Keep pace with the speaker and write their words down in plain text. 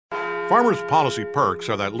Farmers Policy Perks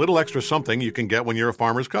are that little extra something you can get when you're a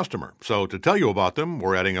Farmers customer. So to tell you about them,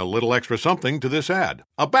 we're adding a little extra something to this ad.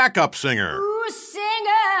 A backup singer. Ooh,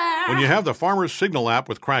 singer. When you have the Farmers Signal app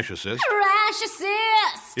with Crash Assist. Crash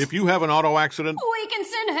Assist. If you have an auto accident. We can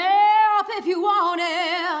send help if you want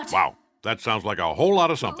it. Wow, that sounds like a whole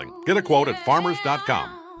lot of something. Get a quote at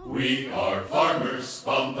farmers.com. We are farmers.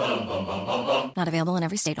 Bum, bum, bum, bum, bum, bum. Not available in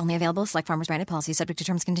every state. Only available with select Farmers branded policies subject to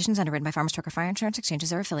terms and conditions underwritten by Farmers Trucker Fire Insurance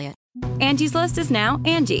Exchanges or affiliate. Angie's List is now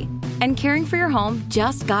Angie, and caring for your home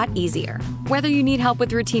just got easier. Whether you need help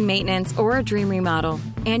with routine maintenance or a dream remodel,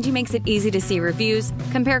 Angie makes it easy to see reviews,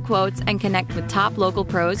 compare quotes, and connect with top local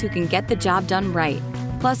pros who can get the job done right.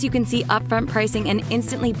 Plus, you can see upfront pricing and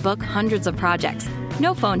instantly book hundreds of projects.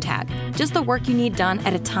 No phone tag, just the work you need done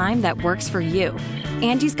at a time that works for you.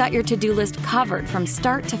 Angie's got your to-do list covered from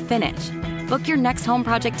start to finish. Book your next home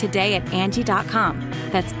project today at Angie.com.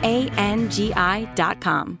 That's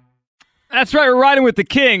ANGI.com. That's right, we're riding with the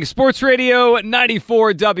King. Sports Radio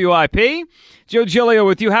 94 WIP. Joe Giglio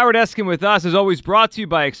with you. Howard Eskin with us, as always, brought to you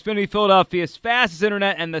by Xfinity Philadelphia's fastest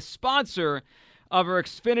internet and the sponsor of our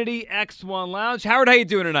Xfinity X1 Lounge. Howard, how you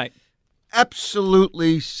doing tonight?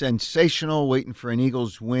 Absolutely sensational. Waiting for an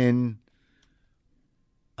Eagles win.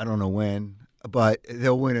 I don't know when, but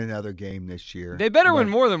they'll win another game this year. They better win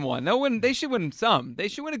more than one. They'll win. They should win some. They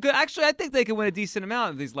should win a good. Actually, I think they can win a decent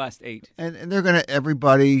amount of these last 8. And they're gonna.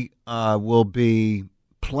 Everybody will be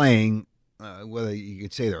playing. Whether you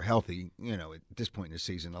could say they're healthy, at this point in the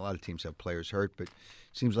season, a lot of teams have players hurt, but it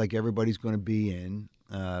seems like everybody's going to be in.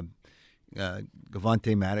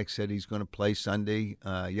 Gavante Maddox said he's going to play Sunday.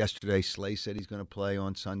 Yesterday, Slay said he's going to play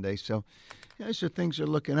on Sunday. So, so things are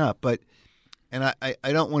looking up. And I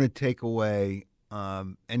don't want to take away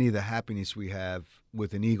any of the happiness we have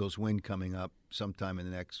with an Eagles win coming up sometime in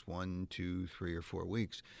the next 1, 2, 3, or 4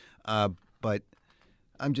 weeks. But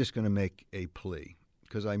I'm just going to make a plea,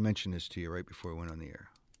 because I mentioned this to you right before we went on the air.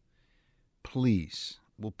 Please,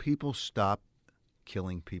 will people stop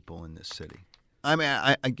killing people in this city? I mean,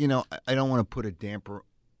 I don't want to put a damper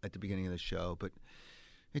at the beginning of the show, but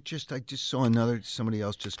I just saw somebody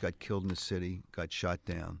else just got killed in the city, got shot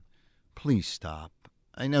down. Please stop.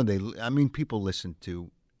 I know people listen to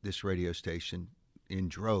this radio station in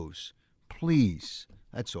droves. Please.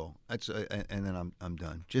 That's all. And then I'm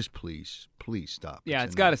done. Just please stop. Yeah,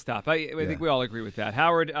 it's got to stop. I think we all agree with that.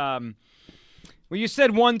 Howard, well, you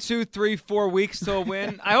said 1, 2, 3, 4 weeks to a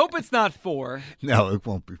win. I hope it's not 4. No, it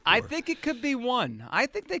won't be 4. I think it could be 1. I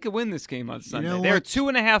think they could win this game on Sunday. They're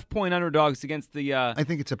 2.5-point underdogs against the. I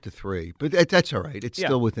think it's up to 3, but that's all right. It's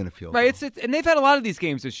still within a field goal. Right, and they've had a lot of these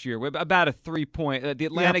games this year. About a 3-point. The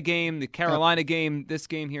Atlanta game, the Carolina game, this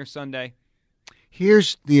game here Sunday.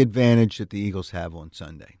 Here's the advantage that the Eagles have on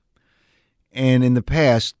Sunday, and in the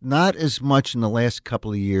past, not as much in the last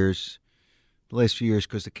couple of years, the last few years,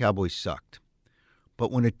 because the Cowboys sucked.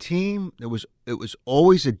 But when a team, it was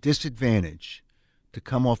always a disadvantage to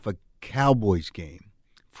come off a Cowboys game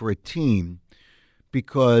for a team,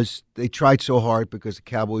 because they tried so hard, because the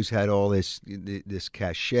Cowboys had all this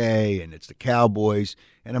cachet, and it's the Cowboys,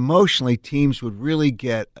 and emotionally teams would really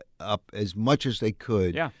get up as much as they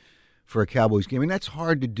could for a Cowboys game, and that's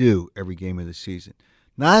hard to do every game of the season.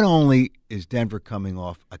 Not only is Denver coming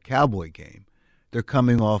off a Cowboy game, they're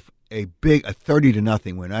coming off a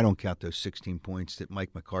 30-0 win. I don't count those 16 points that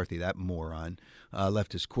Mike McCarthy, that moron,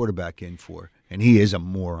 left his quarterback in for. And he is a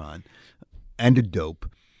moron and a dope.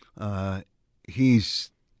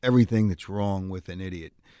 He's everything that's wrong with an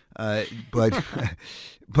idiot. But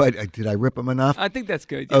did I rip him enough? I think that's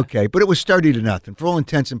good. Yeah. Okay, but it was 30-0. For all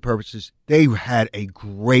intents and purposes, they had a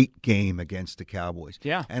great game against the Cowboys.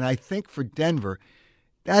 Yeah. And I think for Denver,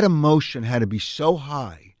 that emotion had to be so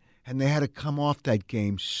high. And they had to come off that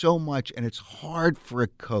game so much, and it's hard for a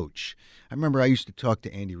coach. I remember I used to talk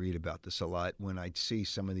to Andy Reid about this a lot when I'd see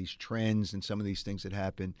some of these trends and some of these things that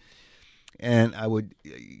happen. And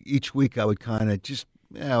each week I would kind of just,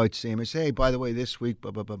 I'd see him and say, hey, by the way, this week,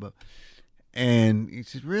 blah, blah, blah, blah. And he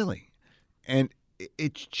said, really? And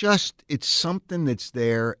it's something that's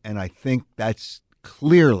there, and I think that's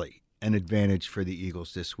clearly an advantage for the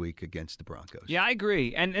Eagles this week against the Broncos. Yeah, I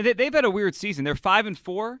agree. And they've had a weird season. They're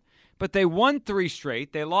 5-4. But they won 3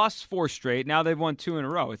 straight. They lost 4 straight. Now they've won 2 in a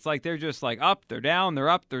row. It's like they're just like up, they're down, they're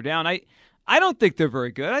up, they're down. I don't think they're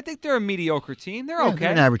very good. I think they're a mediocre team. They're okay.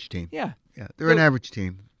 They're an average team. Yeah. They're an average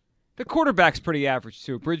team. The quarterback's pretty average,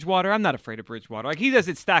 too. Bridgewater, I'm not afraid of Bridgewater. Like, he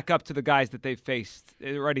doesn't stack up to the guys that they've faced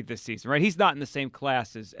already this season, right? He's not in the same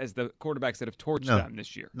class as the quarterbacks that have torched them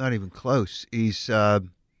this year. Not even close. He's,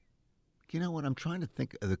 you know what, I'm trying to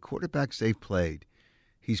think of the quarterbacks they've played.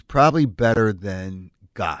 He's probably better than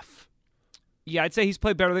Goff. Yeah, I'd say he's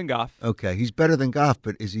played better than Goff. Okay, he's better than Goff,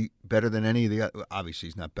 but is he better than any of the other? Obviously,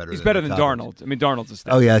 he's not better. He's than better the than top Darnold. ones. I mean, Darnold's a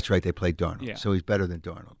star. Oh, yeah, that's right. They played Darnold. Yeah. So he's better than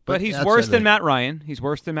Darnold. But he's outside worse of than that- Matt Ryan. He's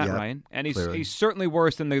worse than Matt Yep, Ryan. And clearly. he's certainly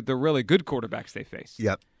worse than the really good quarterbacks they face.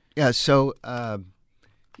 Yep. Yeah, so,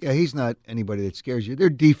 he's not anybody that scares you. Their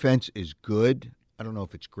defense is good. I don't know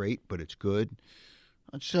if it's great, but it's good.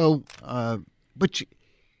 So, and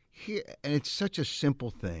it's such a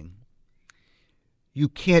simple thing. You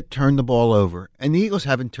can't turn the ball over, and the Eagles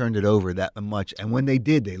haven't turned it over that much. And when they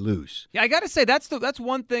did, they lose. Yeah, I got to say that's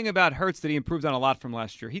one thing about Hurts that he improved on a lot from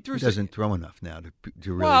last year. He doesn't throw enough now to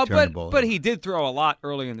really turn the ball. But over. he did throw a lot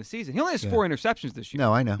early in the season. He only has 4 interceptions this year.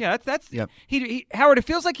 No, I know. Yeah, that's Yep. he Howard. It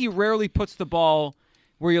feels like he rarely puts the ball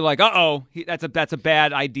where you're like, that's a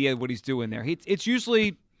bad idea what he's doing there. It's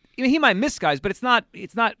usually. He might miss guys, but it's not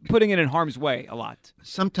putting it in harm's way a lot.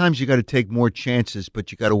 Sometimes you got to take more chances, but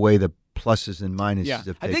you got to weigh the pluses and minuses. Yeah,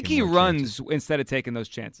 of I think taking he more runs chances. instead of taking those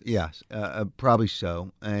chances. Yes, probably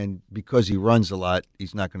so. And because he runs a lot,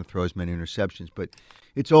 he's not going to throw as many interceptions. But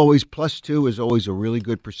it's always +2 is always a really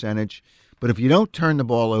good percentage. But if you don't turn the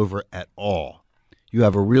ball over at all, you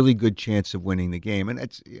have a really good chance of winning the game. And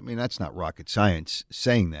that's not rocket science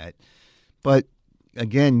saying that. But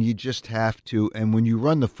again, you just have to. And when you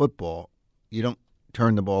run the football, you don't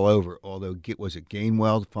turn the ball over. Although, was it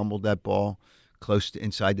Gainwell fumbled that ball close to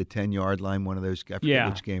inside the 10-yard line? One of those. I forget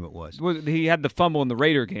which game it was. Well, he had the fumble in the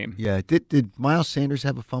Raider game. Yeah. Did Miles Sanders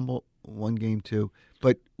have a fumble one game too?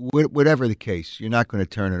 But whatever the case, you're not going to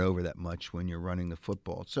turn it over that much when you're running the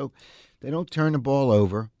football. So they don't turn the ball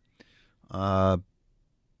over.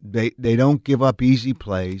 They don't give up easy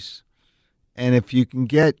plays. And if you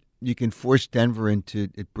can force Denver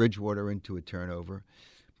Bridgewater into a turnover.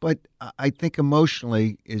 But I think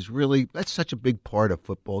emotionally that's such a big part of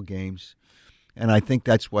football games. And I think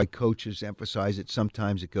that's why coaches emphasize it.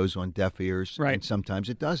 Sometimes it goes on deaf ears, right, and sometimes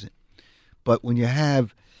it doesn't. But when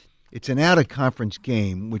it's an out-of-conference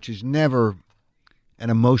game, which is never an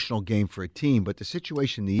emotional game for a team, but the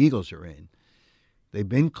situation the Eagles are in, they've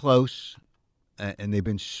been close and they've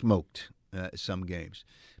been smoked some games.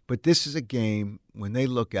 But this is a game, when they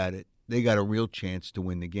look at it, they got a real chance to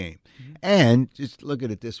win the game. Mm-hmm. And just look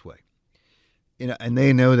at it this way. And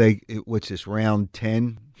they know what's this, round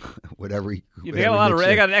 10, whatever. They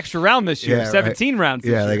got an extra round this year, 17 rounds this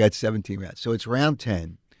year. Yeah, they got 17 rounds. So it's round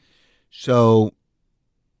 10. So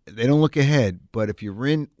they don't look ahead, but if you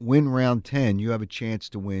win round 10, you have a chance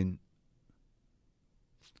to win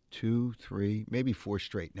 2, 3, maybe 4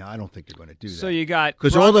 straight. Now, I don't think they're going to do that. So you got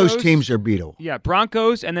because all those teams are beatable. Yeah,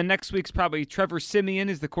 Broncos, and then next week's probably Trevor Siemian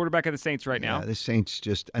is the quarterback of the Saints right now. Yeah, the Saints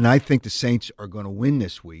and I think the Saints are going to win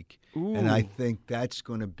this week. Ooh. And I think that's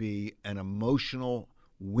going to be an emotional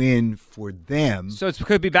win for them. So it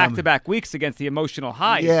could be back-to-back weeks against the emotional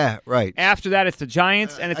high. Yeah, right. After that, it's the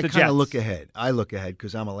Giants and it's the Jets. I kind of look ahead. I look ahead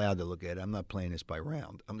because I'm allowed to look ahead. I'm not playing this by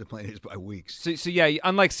round. I'm playing this by weeks. So yeah,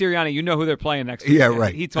 unlike Sirianni, you know who they're playing next week. Yeah,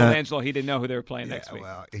 right. He told Angelo he didn't know who they were playing next week.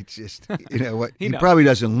 Well, it's just, you know what? he knows. Probably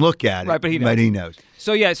doesn't look at it, right, but he knows.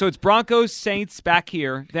 So it's Broncos, Saints back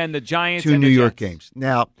here, then the Giants and the New York Jets. games.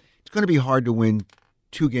 Now, it's going to be hard to win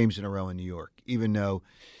 2 games in a row in New York, even though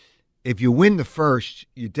if you win the first,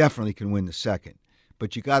 you definitely can win the second.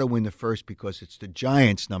 But you got to win the first because it's the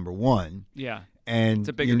Giants, number 1. Yeah. And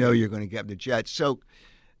you're going to get the Jets. So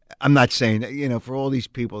I'm not saying that, for all these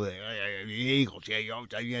people, the Eagles, say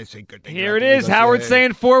good things. Here it is. Howard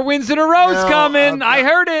saying 4 wins in a row's coming. I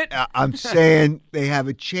heard it. I'm saying they have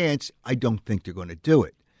a chance. I don't think they're going to do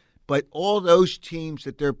it. But all those teams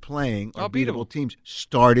that they're playing are beatable teams,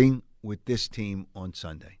 starting with this team on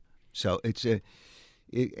Sunday. So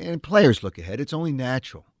and players look ahead. It's only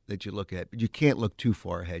natural that you look ahead. But you can't look too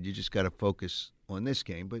far ahead. You just got to focus on this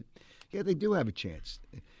game. But, yeah, they do have a chance.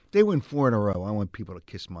 If they win 4 in a row, I want people to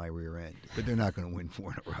kiss my rear end. But they're not going to win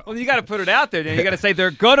 4 in a row. Well, you got to put it out there. Then you got to say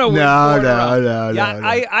they're going to win 4 in a row. No.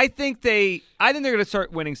 I think they're going to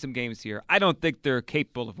start winning some games here. I don't think they're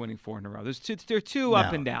capable of winning 4 in a row. They're too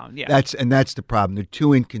up and down. Yeah. That's the problem. They're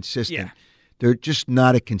too inconsistent. Yeah. They're just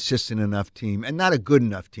not a consistent enough team and not a good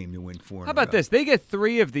enough team to win 4 in a row. How about this? They get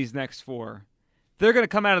 3 of these next 4. They're going to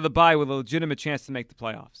come out of the bye with a legitimate chance to make the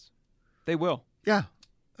playoffs. They will. Yeah.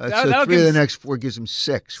 So 3 of the next 4 gives them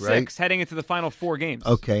 6, right? 6 heading into the final 4 games.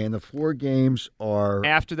 Okay, and the 4 games are...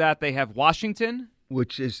 After that, they have Washington.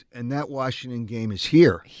 And that Washington game is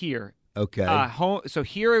here. Here. Okay. So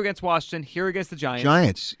here against Washington, here against the Giants.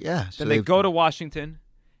 Giants, yeah. Then they go to Washington,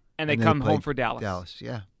 and they come home for Dallas. Dallas,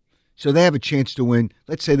 yeah. So they have a chance to win.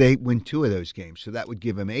 Let's say they win 2 of those games. So that would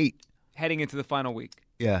give them 8. Heading into the final week.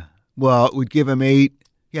 Yeah. Well, it would give them 8.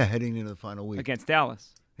 Yeah, heading into the final week. Against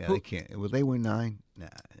Dallas. Yeah, they can't. Will they win 9? Nah.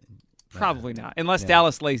 Probably not, unless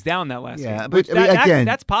Dallas lays down that last game. Yeah, Which but again,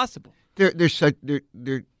 that's possible.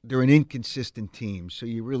 They're an inconsistent team, so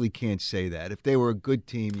you really can't say that. If they were a good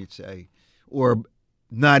team, you'd say, or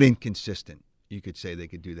not inconsistent, you could say they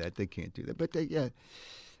could do that. They can't do that. But again,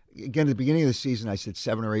 at the beginning of the season, I said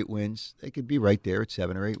 7 or 8 wins. They could be right there at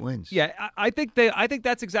 7 or 8 wins. Yeah, I think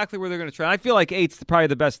that's exactly where they're going to try. I feel like 8's probably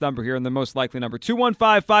the best number here and the most likely number.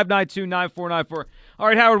 215-592-9494. All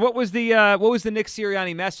right, Howard, what was the Nick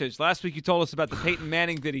Sirianni message? Last week you told us about the Peyton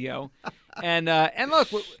Manning video. and look,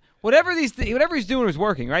 whatever he's doing was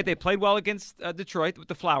working, right? They played well against Detroit with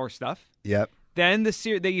the flower stuff. Yep. Then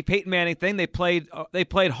the Peyton Manning thing, they played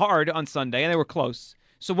hard on Sunday and they were close.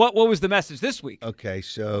 So what was the message this week? Okay,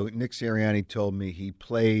 so Nick Sirianni told me he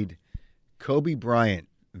played Kobe Bryant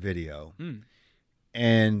video,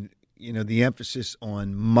 and the emphasis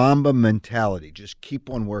on Mamba mentality. Just keep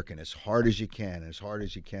on working as hard as you can, as hard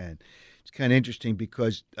as you can. It's kind of interesting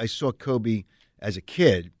because I saw Kobe as a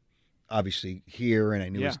kid, obviously here, and I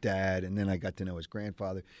knew his dad, and then I got to know his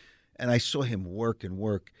grandfather, and I saw him work and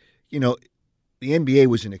work. The NBA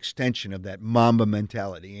was an extension of that Mamba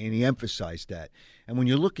mentality, and he emphasized that. And when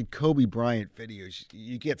you look at Kobe Bryant videos,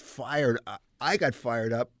 you get fired. I got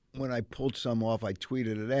fired up when I pulled some off. I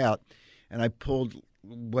tweeted it out, and I pulled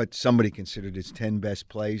what somebody considered his 10 best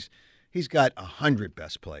plays. He's got 100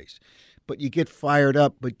 best plays. But you get fired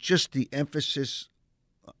up, but just the emphasis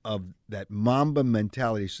of that Mamba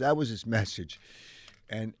mentality. So that was his message.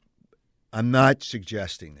 And I'm not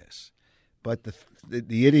suggesting this. But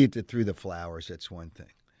the idiot that threw the flowers, that's one thing.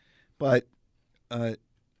 But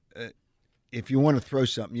if you want to throw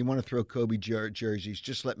something, you want to throw Kobe jerseys,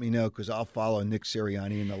 just let me know because I'll follow Nick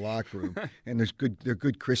Sirianni in the locker room. And they're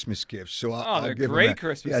good Christmas gifts. So I'll they're give great them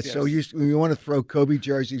Christmas gifts. So you want to throw Kobe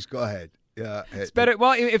jerseys, go ahead. Yeah, it's better.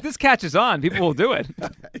 Well, if this catches on, people will do it.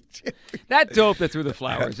 That dope that threw the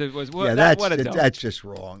flowers. It was what a dope. That's just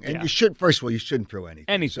wrong. And first of all, you shouldn't throw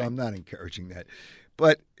anything. So I'm not encouraging that.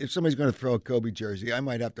 But if somebody's going to throw a Kobe jersey, I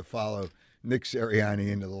might have to follow Nick Sirianni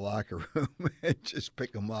into the locker room and just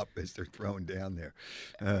pick them up as they're thrown down there.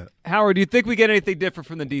 Howard, do you think we get anything different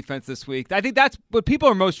from the defense this week? I think that's what people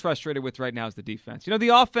are most frustrated with right now is the defense. The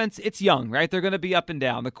offense, it's young, right? They're going to be up and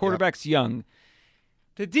down. The quarterback's young.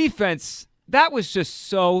 The defense, that was just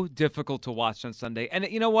so difficult to watch on Sunday. And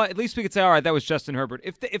you know what? At least we could say, all right, that was Justin Herbert.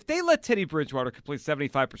 If they let Teddy Bridgewater complete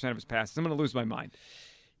 75% of his passes, I'm going to lose my mind.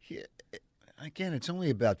 Yeah. Again, it's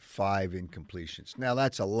only about 5 incompletions. Now,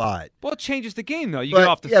 that's a lot. Well, it changes the game, though. You get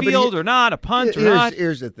off the field or not, a punt or not.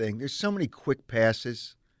 Here's the thing. There's so many quick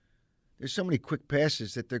passes.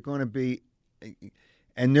 That they're going to be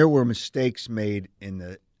 – and there were mistakes made in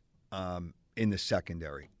the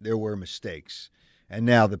secondary. There were mistakes. And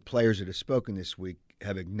now the players that have spoken this week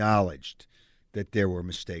have acknowledged that there were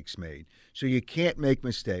mistakes made. So you can't make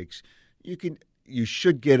mistakes. You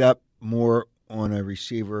should get up more on a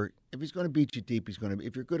receiver. If he's going to beat you deep,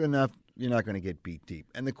 if you're good enough, you're not going to get beat deep.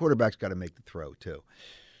 And the quarterback's got to make the throw too.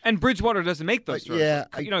 And Bridgewater doesn't make those throws. Yeah,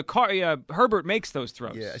 Herbert makes those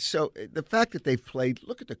throws. Yeah. So the fact that they've played,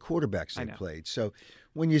 look at the quarterbacks they've played. So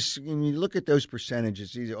when you look at those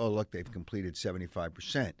percentages, they've completed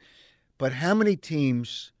 75%. But how many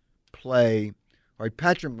teams play? All right,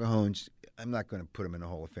 Patrick Mahomes. I'm not going to put him in the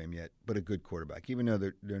Hall of Fame yet, but a good quarterback, even though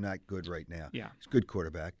they're not good right now. Yeah, he's a good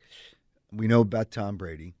quarterback. We know about Tom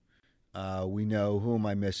Brady. We know, who am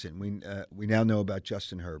I missing? We now know about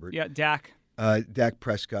Justin Herbert. Yeah, Dak. Dak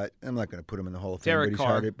Prescott. I'm not going to put him in the Hall of Fame, Derek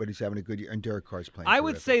Carr. but he's having a good year. And Derek Carr's playing. I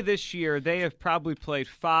would say this year they have probably played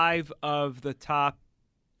 5 of the top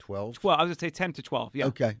 12. 12. I was going to say 10 to 12. Yeah.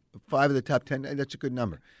 Okay, 5 of the top 10. That's a good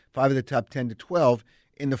number. 5 of the top 10 to 12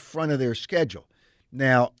 in the front of their schedule.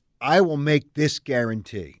 Now, I will make this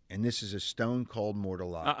guarantee, and this is a stone cold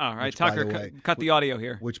mortal lie. All right, Tucker, cut the audio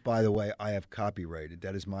here. Which, by the way, I have copyrighted.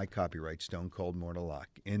 That is my copyright, Stone Cold Mortal Lock,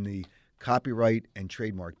 in the Copyright and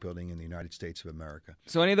Trademark Building in the United States of America.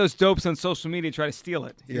 So any of those dopes on social media try to steal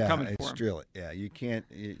it. You're coming for steal it. Yeah, you can't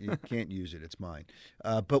use it. It's mine.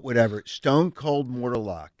 But whatever, Stone Cold Mortal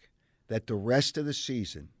Lock, that the rest of the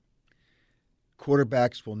season,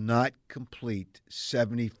 quarterbacks will not complete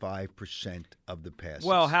 75% of the passes.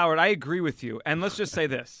 Well, Howard, I agree with you. And let's just say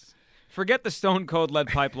this. Forget the Stone Cold lead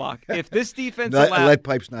pipe lock. If this defense allows... lead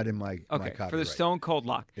pipe's not in my copyright. For the Stone Cold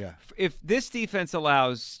lock. Yeah. If this defense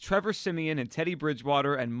allows Trevor Siemian and Teddy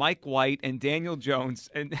Bridgewater and Mike White and Daniel Jones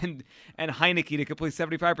and Heineke to complete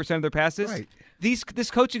 75% of their passes, right. This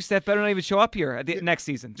coaching staff better not even show up here next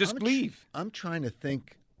season. Just leave. I'm trying to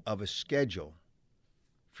think of a schedule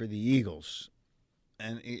for the Eagles.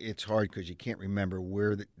 And it's hard because you can't remember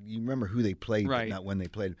you remember who they played, right. But not when they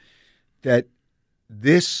played. That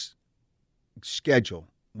this schedule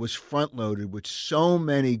was front-loaded with so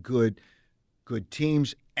many good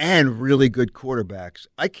teams and really good quarterbacks.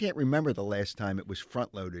 I can't remember the last time it was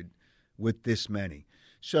front-loaded with this many.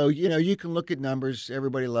 So, you can look at numbers.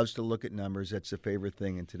 Everybody loves to look at numbers. That's the favorite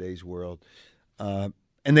thing in today's world. And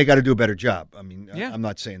they got to do a better job. I mean, I'm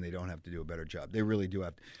not saying they don't have to do a better job. They really do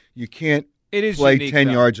have to. You can't play unique, 10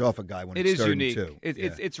 though. yards off a guy when It it's is 32. unique.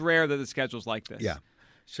 It's rare that the schedule's like this. Yeah.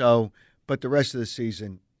 So, but the rest of the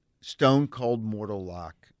season, stone cold mortal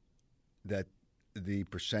lock that the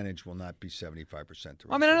percentage will not be 75%.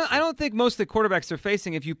 I mean, I don't think most of the quarterbacks they're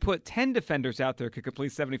facing, if you put 10 defenders out there, could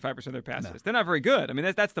complete 75% of their passes. No. They're not very good. I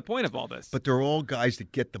mean, that's the point of all this. But they're all guys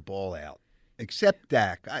that get the ball out, except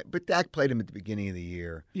Dak. But Dak played him at the beginning of the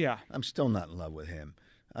year. Yeah. I'm still not in love with him.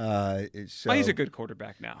 Well, he's a good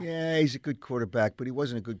quarterback now. Yeah, he's a good quarterback, but he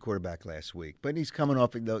wasn't a good quarterback last week. But he's coming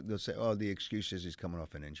off, they'll say, the excuse is he's coming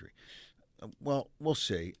off an injury. Well, we'll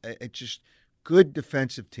see. It's just good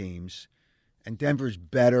defensive teams. And Denver's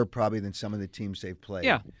better probably than some of the teams they've played.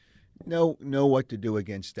 Yeah. Know what to do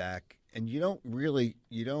against Dak. And you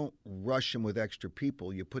don't rush him with extra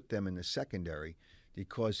people. You put them in the secondary to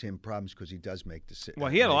cause him problems because he does make decisions.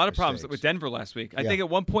 Well, he had a lot of problems with Denver last week. I think at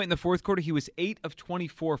one point in the fourth quarter, he was 8 of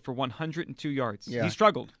 24 for 102 yards. Yeah. He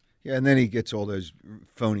struggled. Yeah, and then he gets all those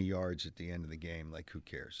phony yards at the end of the game. Like, who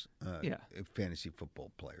cares? Fantasy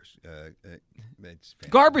football players. It's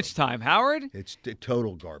garbage time, Howard. It's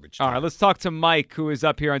total garbage time. All right, let's talk to Mike, who is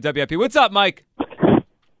up here on WIP. What's up, Mike?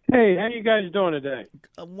 Hey, how you guys doing today?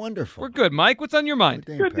 Wonderful. We're good, Mike. What's on your mind?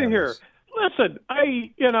 Good to hear. Listen,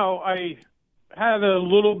 I had a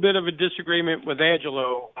little bit of a disagreement with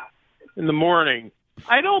Angelo in the morning.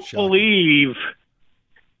 I don't believe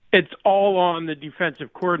it's all on the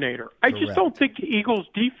defensive coordinator. I just don't think the Eagles'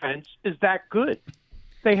 defense is that good.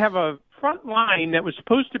 They have a front line that was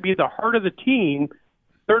supposed to be the heart of the team.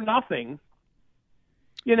 They're nothing.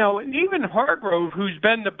 And even Hargrove, who's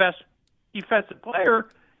been the best defensive player,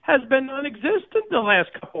 has been non-existent the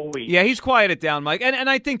last couple of weeks. Yeah, he's quieted down, Mike. And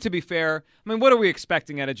I think, to be fair, I mean, what are we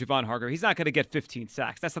expecting out of Javon Hargrove? He's not going to get 15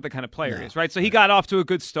 sacks. That's not the kind of player he is, right? So he got off to a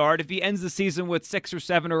good start. If he ends the season with 6 or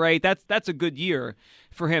 7 or 8, that's a good year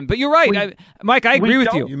for him. But you're right, Mike, I agree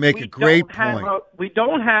with you. You make a great point. We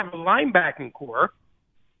don't have a linebacking core.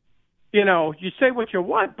 You say what you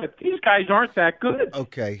want, but these guys aren't that good.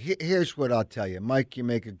 Okay, here's what I'll tell you. Mike, you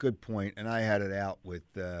make a good point, and I had it out with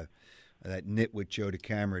that nitwit Joe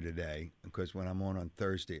DeCamera today, because when I'm on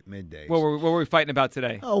Thursday at midday. What were we fighting about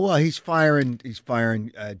today? Oh, well, he's firing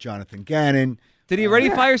Jonathan Gannon. Did he already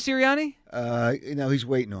fire Sirianni? He's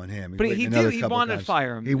waiting on him. But he wanted to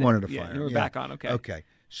fire him. He wanted to fire him. We're back on, okay. Okay.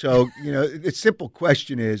 So, the simple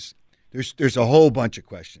question is, there's a whole bunch of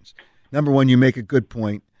questions. Number one, you make a good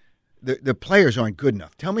point. The players aren't good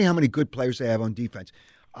enough. Tell me how many good players they have on defense.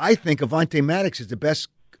 I think Avonte Maddox is the best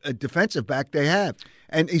defensive back they have.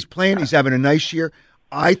 And he's playing. He's having a nice year.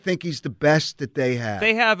 I think he's the best that they have.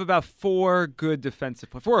 They have about 4 good defensive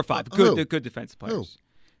players. 4 or 5 good defensive players.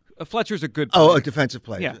 Fletcher's a good player. Oh, a defensive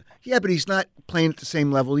player. Yeah, but he's not playing at the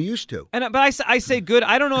same level he used to. But I say good.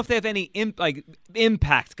 I don't know if they have any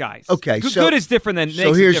impact guys. Okay, good is different than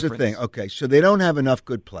so here's the thing. Okay, so they don't have enough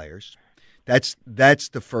good players. That's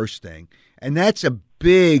the first thing, and that's a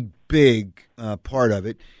big part of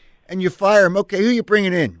it. And you fire him. Okay, who you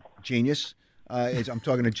bringing in, genius? I'm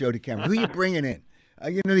talking to Joe DeCamera. Who you bringing in?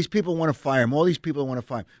 These people want to fire him. All these people want to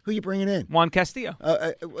fire him. Who you bringing in? Juan Castillo.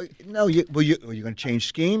 No, are you going to change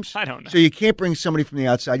schemes? I don't know. So you can't bring somebody from the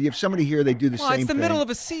outside. You have somebody here. They do the same thing. It's the middle of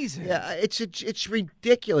a season. Yeah, it's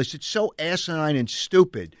ridiculous. It's so asinine and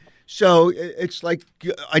stupid. So it's like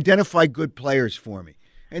identify good players for me.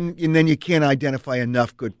 And then you can't identify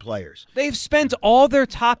enough good players. They've spent all their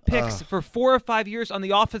top picks for 4 or 5 years on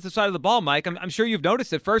the offensive side of the ball, Mike. I'm sure you've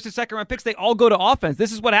noticed it. First and second round picks, they all go to offense.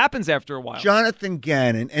 This is what happens after a while. Jonathan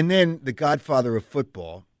Gannon, and then the godfather of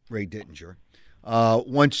football, Ray Dittinger,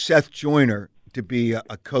 wants Seth Joyner to be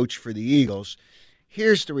a coach for the Eagles.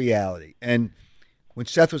 Here's the reality. And when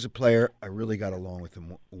Seth was a player, I really got along with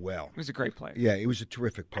him well. He was a great player. Yeah, he was a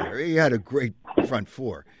terrific player. He had a great front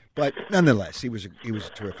four. But nonetheless, he was a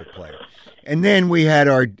terrific player. And then we had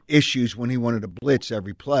our issues when he wanted to blitz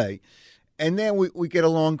every play. And then we get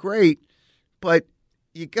along great, but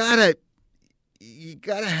you gotta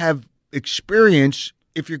have experience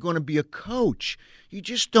if you're going to be a coach. You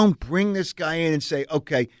just don't bring this guy in and say,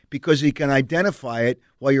 okay, because he can identify it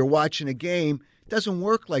while you're watching a game. It doesn't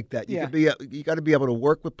work like that. You got to be able to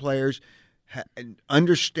work with players and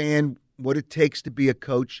understand what it takes to be a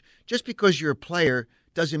coach. Just because you're a player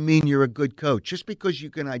doesn't mean you're a good coach. Just because you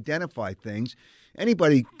can identify things,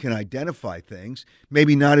 anybody can identify things,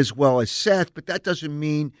 maybe not as well as Seth, but that doesn't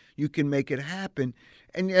mean you can make it happen.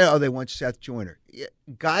 And, they want Seth Joyner. Yeah,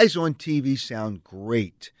 guys on TV sound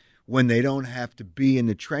great when they don't have to be in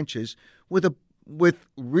the trenches with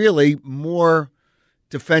really more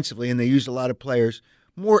defensively, and they use a lot of players,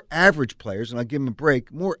 more average players, and I'll give them a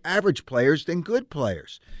break, more average players than good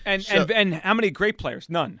players. And how many great players?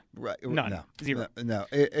 None. Right. None. No. Zero. No.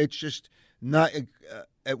 It's just not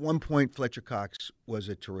at one point, Fletcher Cox was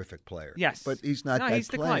a terrific player. Yes. But he's not that he's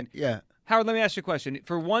declined. Yeah. Howard, let me ask you a question.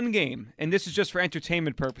 For one game, and this is just for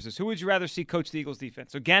entertainment purposes, who would you rather see coach the Eagles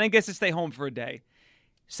defense? So Gannon gets to stay home for a day.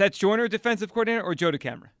 Seth Joyner, defensive coordinator, or Joe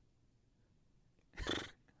DeCamera?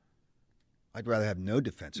 I'd rather have no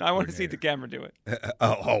defensive I want to see DeCamera do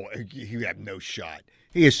it. You have no shot.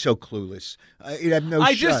 He is so clueless. He'd have no shot.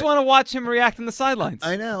 I just want to watch him react in the sidelines.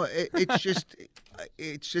 I know. It's just,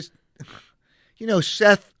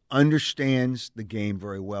 Seth understands the game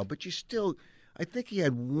very well, but I think he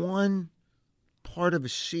had one part of a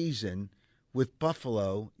season with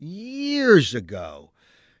Buffalo years ago.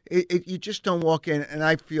 You just don't walk in, and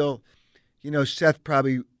I feel, Seth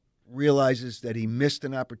probably realizes that he missed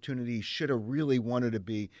an opportunity. He should have really wanted to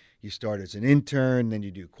be. You start as an intern, then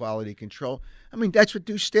you do quality control. I mean, that's what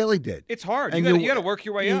Deuce Staley did. It's hard. You got to work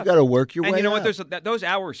your way up. You got to work your way up. And you know what? Those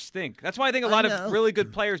hours stink. That's why I think a lot of really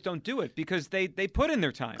good players don't do it, because they put in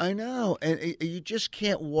their time. I know. And you just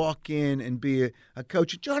can't walk in and be a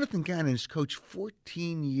coach. Jonathan Gannon has coached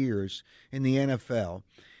 14 years in the NFL.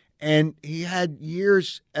 And he had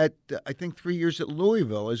years I think 3 years at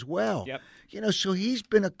Louisville as well. Yep. So he's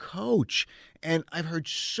been a coach. And I've heard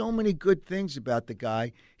so many good things about the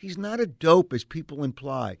guy. He's not a dope, as people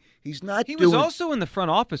imply. He's not. He was also in the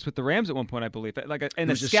front office with the Rams at one point, I believe.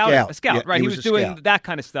 A scout. Yeah, right? He was doing scout. That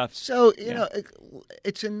kind of stuff. So,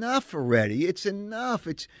 it's enough already. It's enough.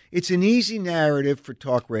 It's an easy narrative for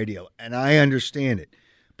talk radio, and I understand it.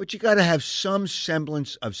 But you got to have some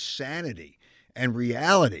semblance of sanity and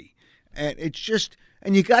reality. And it's just,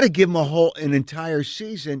 and you got to give him an entire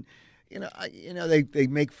season. They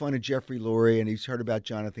make fun of Jeffrey Lurie, and he's heard about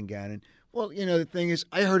Jonathan Gannon. Well, the thing is,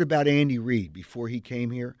 I heard about Andy Reid before he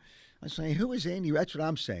came here. I was saying, who is Andy? That's what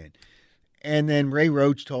I'm saying. And then Ray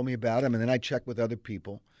Rhodes told me about him, and then I checked with other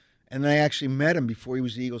people. And then I actually met him before he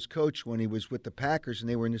was the Eagles coach when he was with the Packers, and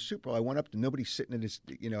they were in the Super Bowl. I went up to nobody's sitting at his,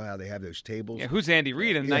 how they have those tables. Yeah, who's Andy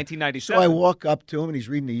Reid in 1997? So I walk up to him, and he's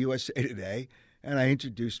reading the USA Today, and I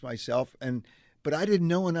introduced myself, but I didn't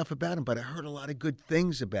know enough about him, but I heard a lot of good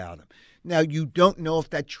things about him. Now, you don't know if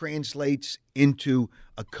that translates into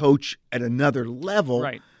a coach at another level,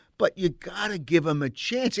 right? But you got to give him a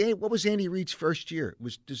chance. What was Andy Reid's first year? It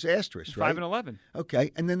was disastrous, right? 5-11.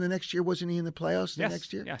 Okay, and then the next year, wasn't he in the playoffs the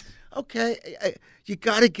next year? Yes. Okay, you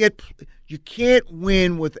got to you can't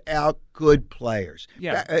win without good players.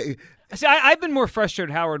 Yeah. See, I've been more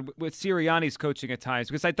frustrated, Howard, with Sirianni's coaching at times,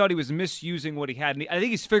 because I thought he was misusing what he had. And I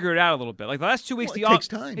think he's figured it out a little bit. Like the last 2 weeks, it takes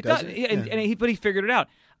time, doesn't it? But he figured it out.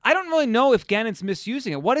 I don't really know if Gannon's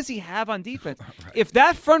misusing it. What does he have on defense? Right. If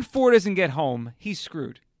that front four doesn't get home, he's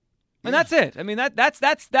screwed. And that's it. I mean, that's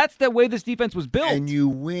the way this defense was built. And you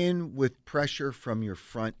win with pressure from your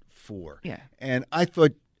front four. Yeah. And I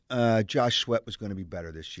thought Josh Sweat was going to be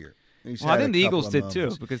better this year. I think the Eagles did too,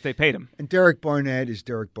 because they paid him. And Derek Barnett is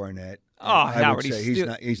Derek Barnett. Oh, Howard,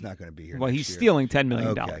 he's not going to be here. Well, he's year. stealing $10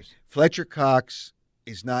 million. Okay. Fletcher Cox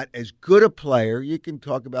is not as good a player. You can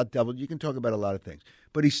talk about you can talk about a lot of things,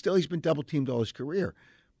 but he's been double teamed all his career.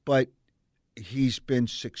 But he's been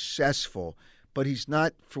successful. But he's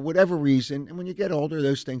not, for whatever reason, and when you get older,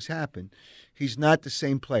 those things happen. He's not the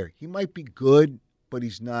same player. He might be good, but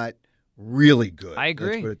he's not really good. I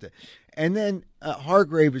agree. Let's put it that. And then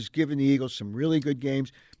Hargrave has given the Eagles some really good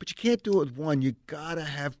games, but you can't do it with one. You got to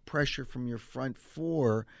have pressure from your front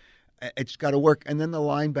four. It's got to work. And then the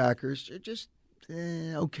linebackers are just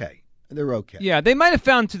okay. They're okay. Yeah, they might have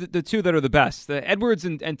found the two that are the best. The Edwards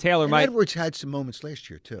and Taylor might. Edwards had some moments last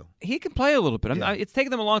year, too. He can play a little bit. It's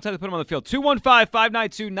taken them a long time to put him on the field.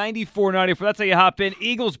 215-592-9494. That's how you hop in.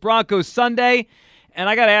 Eagles-Broncos Sunday. And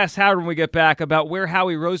I got to ask Howard when we get back about where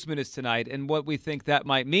Howie Roseman is tonight and what we think that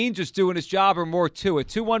might mean. Just doing his job or more to it.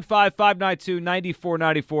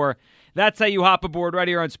 215-592-9494. That's how you hop aboard right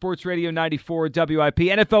here on Sports Radio 94 WIP.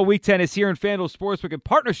 NFL Week 10 is here in FanDuel Sportsbook in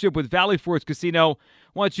partnership with Valley Forge Casino.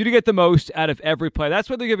 Wants you to get the most out of every play. That's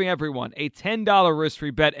why they're giving everyone a $10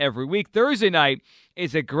 risk-free bet every week. Thursday night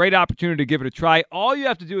is a great opportunity to give it a try. All you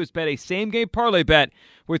have to do is bet a same-game parlay bet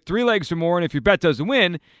with 3 legs or more, and if your bet doesn't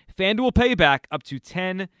win, FanDuel will pay you back up to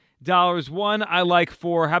 $10. One I like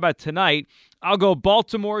 4. How about tonight? I'll go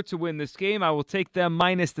Baltimore to win this game. I will take them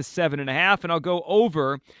minus the 7.5, and I'll go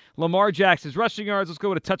over Lamar Jackson's rushing yards. Let's go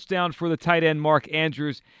with a touchdown for the tight end Mark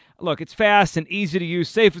Andrews. Look, it's fast and easy to use,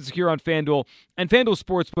 safe and secure on FanDuel, and FanDuel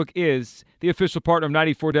Sportsbook is the official partner of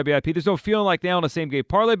 94 WIP. There's no feeling like nailing a same-game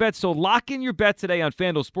parlay bet, so lock in your bet today on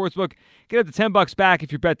FanDuel Sportsbook. Get up to $10 back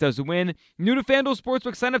if your bet doesn't win. New to FanDuel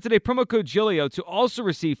Sportsbook, sign up today, promo code Giglio, to also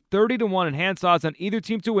receive 30-1 enhanced odds on either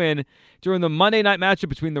team to win during the Monday night matchup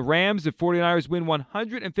between the Rams and 49ers. Win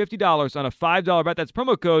 $150 on a $5 bet. That's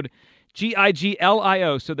promo code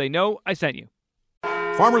GIGLIO, so they know I sent you.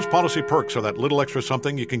 Farmers Policy Perks are that little extra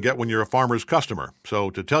something you can get when you're a Farmers customer. So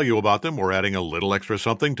to tell you about them, we're adding a little extra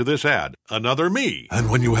something to this ad. Another me. And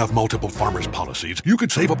when you have multiple Farmers policies, you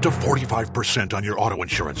could save up to 45% on your auto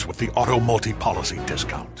insurance with the Auto Multi-Policy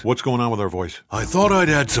Discount. What's going on with our voice? I thought I'd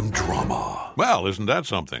add some drama. Well, isn't that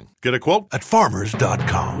something? Get a quote at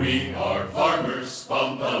farmers.com. We are farmers.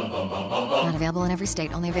 Bum, bum, bum, bum, bum, bum. Not available in every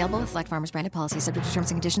state. Only available with select Farmers branded policies. Subject to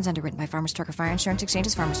terms and conditions. Underwritten by Farmers Truck or Fire Insurance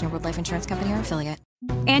Exchanges, Farmers New World Life Insurance Company or affiliate.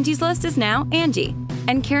 Angie's List is now Angie,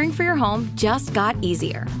 and caring for your home just got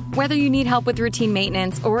easier. Whether you need help with routine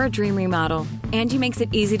maintenance or a dream remodel, Angie makes it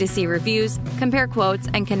easy to see reviews, compare quotes,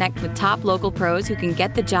 and connect with top local pros who can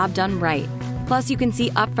get the job done right. Plus, you can see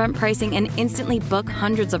upfront pricing and instantly book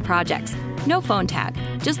hundreds of projects. No phone tag,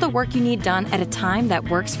 just the work you need done at a time that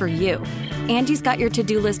works for you. Angie's got your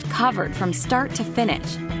to-do list covered from start to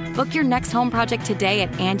finish. Book your next home project today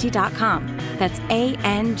at Angie.com. That's ANGI.com.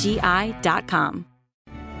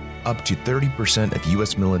 Up to 30% of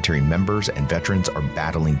U.S. military members and veterans are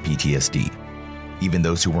battling PTSD, even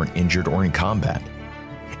those who weren't injured or in combat.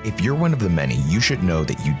 If you're one of the many, you should know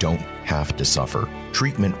that you don't have to suffer.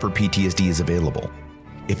 Treatment for PTSD is available.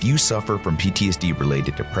 If you suffer from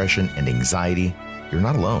PTSD-related depression and anxiety, you're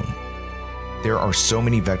not alone. There are so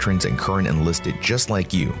many veterans and current enlisted just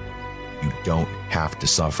like you. You don't have to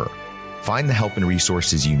suffer. Find the help and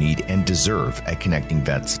resources you need and deserve at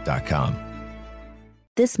connectingvets.com.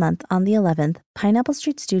 This month, on the 11th, Pineapple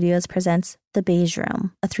Street Studios presents The Beige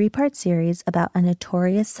Room, a 3-part series about a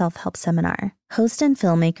notorious self-help seminar. Host and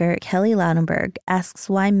filmmaker Kelly Loudenberg asks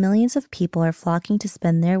why millions of people are flocking to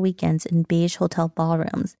spend their weekends in beige hotel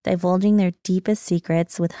ballrooms, divulging their deepest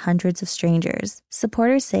secrets with hundreds of strangers.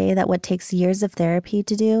 Supporters say that what takes years of therapy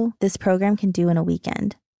to do, this program can do in a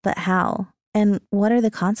weekend. But how? And what are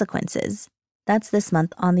the consequences? That's this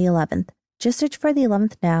month on the 11th. Just search for the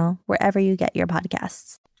 11th now, wherever you get your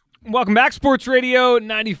podcasts. Welcome back, Sports Radio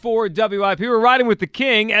 94 WIP. We're riding with the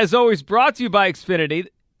King, as always, brought to you by Xfinity,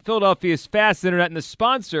 Philadelphia's fast internet, and the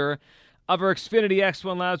sponsor of our Xfinity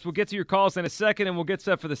X1 Labs. We'll get to your calls in a second, and we'll get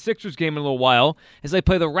set for the Sixers game in a little while as they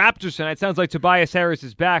play the Raptors tonight. Sounds like Tobias Harris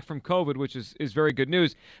is back from COVID, which is very good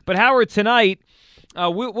news. But Howard, tonight,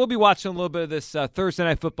 we'll be watching a little bit of this Thursday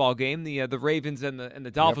night football game. The Ravens and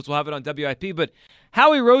the Dolphins will have it on WIP. But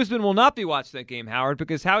Howie Roseman will not be watching that game, Howard,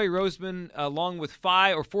 because Howie Roseman, along with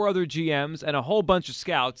 5 or 4 other GMs and a whole bunch of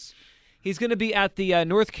scouts, he's going to be at the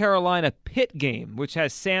North Carolina Pitt game, which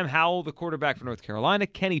has Sam Howell, the quarterback for North Carolina,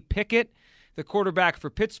 Kenny Pickett, the quarterback for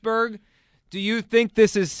Pittsburgh. Do you think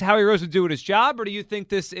this is Howie Roseman doing his job, or do you think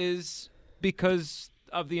this is because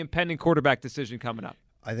of the impending quarterback decision coming up?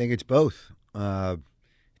 I think it's both.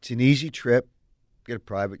 It's an easy trip. Get a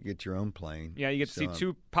private, get your own plane. Yeah, you get to see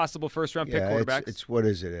 2 possible first-round pick quarterbacks. It's what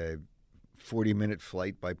is it, a 40-minute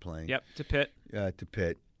flight by plane? Yep, to Pitt. To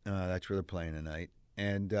Pitt. That's where they're playing tonight.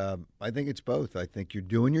 And I think it's both. I think you're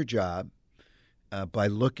doing your job by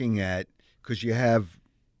looking at, because you're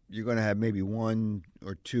going to have maybe 1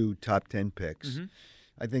 or 2 top 10 picks. Mm-hmm.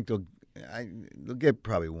 I think they'll get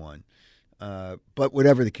probably 1. But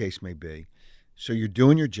whatever the case may be. So you're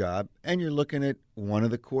doing your job, and you're looking at one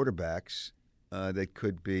of the quarterbacks that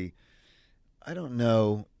could be, I don't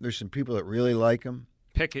know, there's some people that really like him.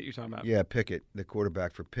 Pickett, you're talking about. Yeah, Pickett, the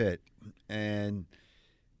quarterback for Pitt. And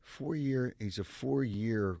he's a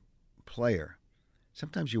 4-year player.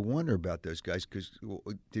 Sometimes you wonder about those guys because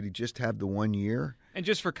did he just have the 1 year? And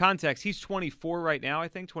just for context, he's 24 right now, I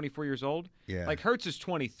think, 24 years old. Yeah. Like Hurts is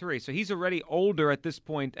 23, so he's already older at this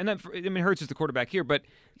point. And then, Hurts is the quarterback here, but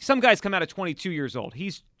some guys come out at 22 years old.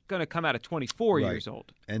 He's going to come out at 24 years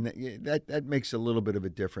old. And that makes a little bit of a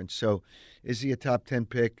difference. So is he a top 10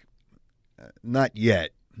 pick? Not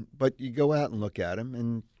yet, but you go out and look at him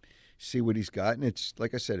and see what he's got. And it's,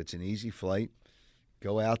 like I said, it's an easy flight.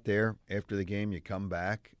 Go out there after the game, you come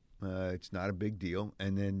back. It's not a big deal.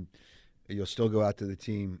 And then you'll still go out to the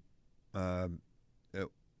team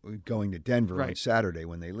going to Denver on Saturday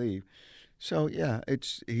when they leave. So, yeah,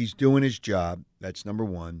 he's doing his job. That's number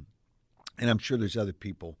one. And I'm sure there's other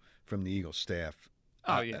people from the Eagles staff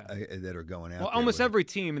that are going out. Well, almost every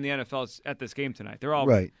team in the NFL is at this game tonight. They're all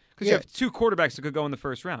right. Because you have 2 quarterbacks that could go in the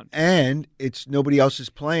first round. And it's nobody else is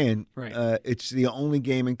playing. Right. It's the only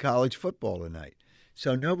game in college football tonight.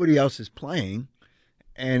 So nobody else is playing,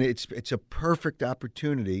 and it's a perfect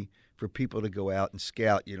opportunity for people to go out and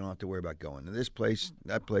scout. You don't have to worry about going to this place,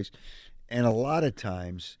 that place. And a lot of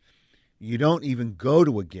times you don't even go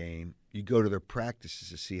to a game. You go to their practices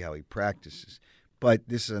to see how he practices. But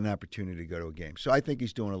this is an opportunity to go to a game. So I think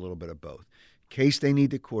he's doing a little bit of both. In case they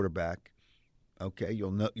need the quarterback, okay,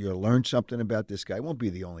 you'll learn something about this guy. It won't be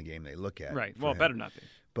the only game they look at. Right. Well, it better not be.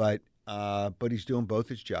 But he's doing both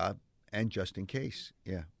his job and just in case.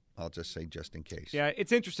 Yeah, I'll just say just in case. Yeah,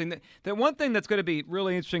 it's interesting. That one thing that's going to be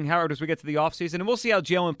really interesting, Howard, as we get to the offseason, and we'll see how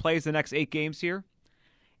Jalen plays the next 8 games here.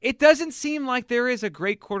 It doesn't seem like there is a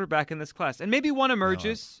great quarterback in this class. And maybe one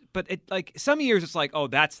emerges, but some years it's like, oh,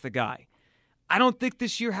 that's the guy. I don't think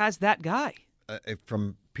this year has that guy.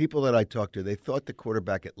 From people that I talked to, they thought the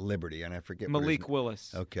quarterback at Liberty, and I forget Malik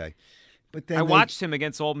Willis. Okay. But then I watched him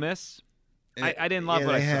against Ole Miss. I didn't love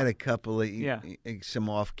what I saw. They had a couple of some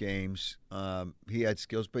off games. He had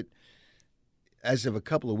skills, but as of a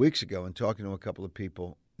couple of weeks ago, and talking to a couple of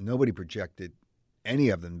people, nobody projected any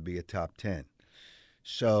of them to be a top 10.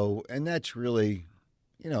 So, and that's really,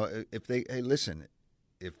 if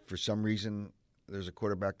for some reason there's a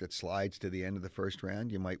quarterback that slides to the end of the first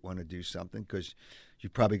round, you might want to do something because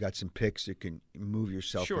you've probably got some picks that can move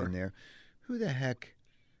yourself in there. Who the heck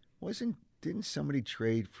didn't somebody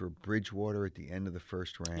trade for Bridgewater at the end of the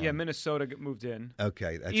first round? Yeah, Minnesota moved in.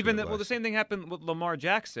 Okay, that's the same thing happened with Lamar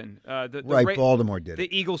Jackson. Baltimore did it.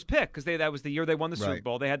 The Eagles pick because that was the year they won the Super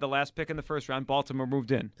Bowl. They had the last pick in the first round. Baltimore moved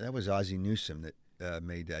in. That was Ozzie Newsome that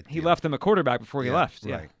made that. He left them a quarterback before he left.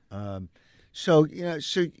 Right. Yeah. So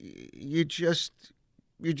you're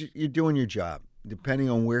doing your job depending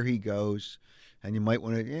on where he goes, and you might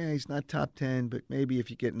want to. Yeah, he's not top 10, but maybe if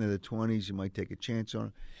you get into the 20s, you might take a chance on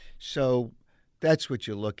him. So that's what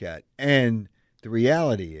you look at. And the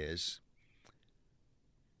reality is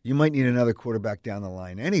you might need another quarterback down the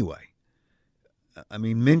line anyway. I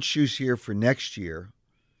mean, Minshew's here for next year.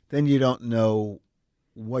 Then you don't know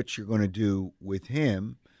what you're going to do with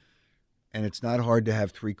him. And it's not hard to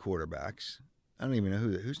have 3 quarterbacks. I don't even know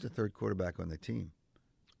who's the third quarterback on the team.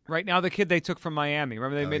 Right now, the kid they took from Miami.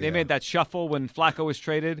 Remember they made that shuffle when Flacco was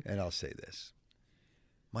traded? And I'll say this.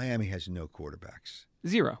 Miami has no quarterbacks.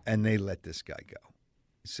 0. And they let this guy go.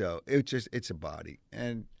 So it's a body.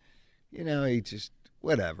 And, he just,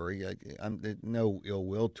 whatever. I'm no ill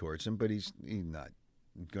will towards him, but he's not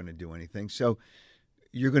going to do anything. So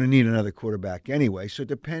you're going to need another quarterback anyway. So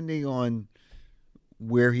depending on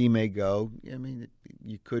where he may go, I mean,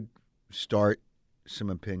 you could start some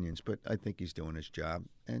opinions, but I think he's doing his job,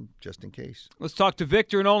 and just in case. Let's talk to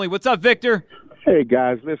Victor and Only. What's up, Victor? Hey,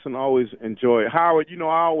 guys. Listen, always enjoy it. Howard, I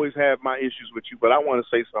always have my issues with you, but I want to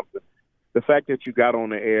say something. The fact that you got on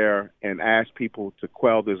the air and asked people to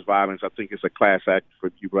quell this violence, I think it's a class act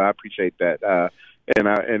for you, bro. I appreciate that. And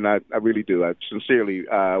I really do. Sincerely,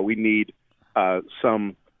 we need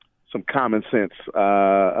some common sense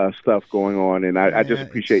stuff going on, and I just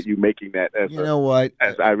appreciate you making that.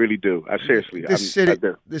 As I really do. Seriously,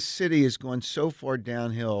 this city has gone so far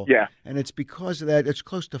downhill. Yeah, and it's because of that. It's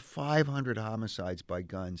close to 500 homicides by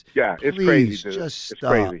guns. Yeah, Please, it's crazy. Dude. Just it's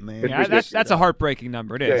stop, crazy. man. Yeah, that's a heartbreaking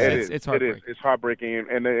number. It is. Yeah, it's heartbreaking. It is. It's heartbreaking,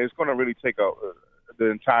 and it's going to really take the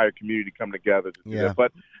entire community come together to do that.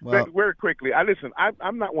 But very quickly,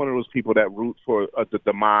 I'm not one of those people that root for the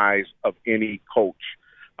demise of any coach.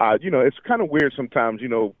 It's kind of weird sometimes,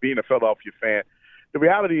 being a Philadelphia fan. The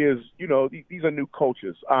reality is, these are new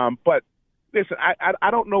coaches. But listen, I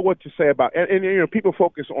don't know what to say about and people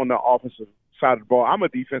focus on the offensive side of the ball. I'm a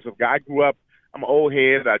defensive guy. I'm an old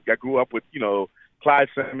head. I grew up with, Clyde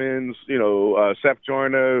Simmons, Seth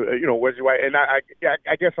Joyner, Wesley White. And I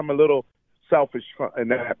guess I'm a little selfish in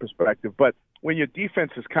that perspective. But when your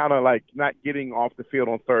defense is kind of like not getting off the field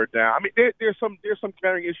on third down, I mean, there's some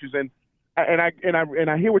glaring issues. And I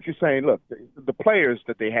hear what you're saying. Look, the players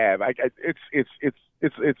that they have,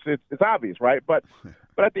 it's obvious, right? But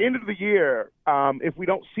at the end of the year, if we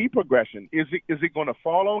don't see progression, is it going to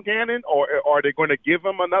fall on Gannon, or are they going to give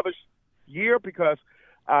him another year? Because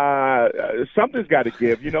something's got to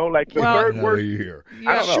give, like the third word. Year.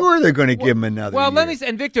 Yeah, sure, they're going to give him another. Well, year.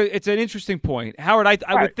 and Victor, it's an interesting point, Howard.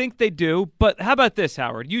 I would think they do, but how about this,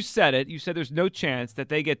 Howard? You said it. You said there's no chance that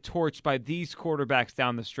they get torched by these quarterbacks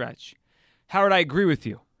down the stretch. Howard, I agree with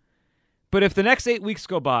you. But if the next 8 weeks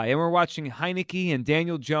go by and we're watching Heineke and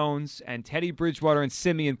Daniel Jones and Teddy Bridgewater and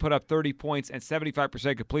Simeon put up 30 points and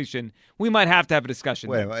 75% completion, we might have to have a discussion.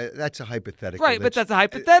 Wait, that's a hypothetical. Right, but that's a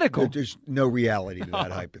hypothetical. There's no reality to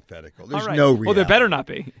that hypothetical. There's no reality. Well, there better not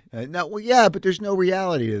be. But there's no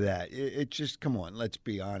reality to that. It just, come on, let's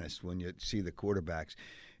be honest when you see the quarterbacks.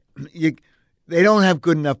 they don't have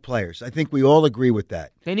good enough players. I think we all agree with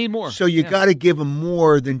that. They need more. So you got to give him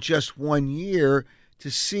more than just 1 year to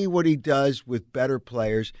see what he does with better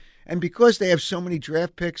players. And because they have so many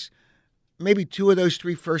draft picks, maybe 2 of those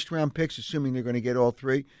 3 first-round picks, assuming they're going to get all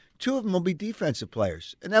 3, 2 of them will be defensive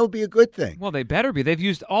players, and that would be a good thing. Well, they better be. They've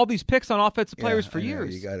used all these picks on offensive players for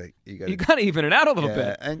years. You got to even it out a little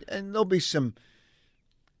bit. And there'll be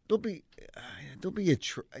a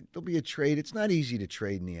trade. It's not easy to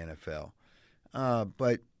trade in the NFL,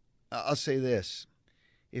 but I'll say this: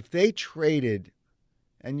 if they traded,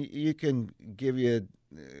 and you can give you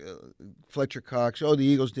Fletcher Cox, the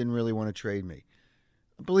Eagles didn't really want to trade me.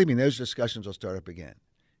 Believe me, those discussions will start up again.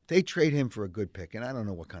 They trade him for a good pick, and I don't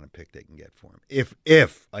know what kind of pick they can get for him.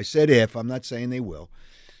 If I said if, I'm not saying they will.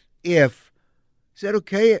 Is that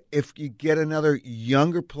okay if you get another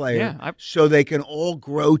younger player so they can all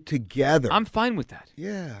grow together? I'm fine with that.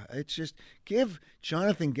 Yeah, it's just give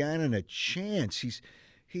Jonathan Gannon a chance.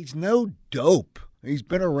 He's no dope. He's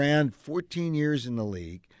been around 14 years in the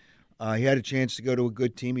league. He had a chance to go to a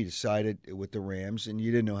good team. He decided with the Rams, and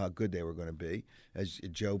you didn't know how good they were going to be, as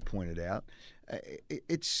Joe pointed out.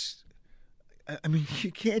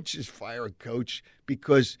 You can't just fire a coach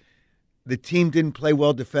because the team didn't play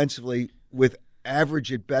well defensively with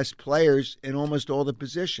average at best players in almost all the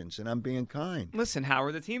positions, and I'm being kind. Listen,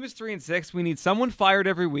 Howard, the team is 3-6. We need someone fired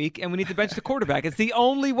every week, and we need to bench the quarterback. It's the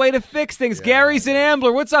only way to fix things. Yeah. Gary's an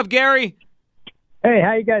Ambler. What's up, Gary? Hey,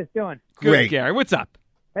 how you guys doing? Good, great. Gary. What's up?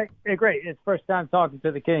 Hey, great. It's first time talking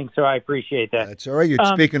to the King, so I appreciate that. That's all right. You're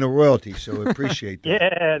speaking of royalty, so appreciate that.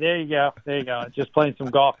 Yeah, there you go. Just playing some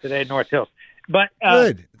golf today at North Hills. But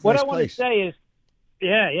good. What nice I want place. to say is,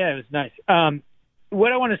 yeah, it was nice.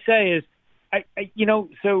 What I want to say is, I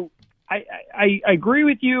agree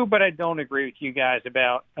with you, but I don't agree with you guys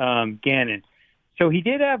about Gannon. So he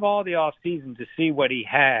did have all the off season to see what he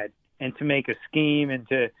had and to make a scheme and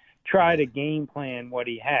to try to game plan what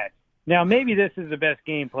he had. Now, maybe this is the best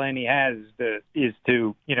game plan he has is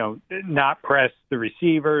to not press the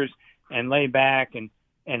receivers and lay back and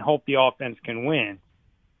hope the offense can win.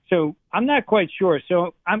 So I'm not quite sure.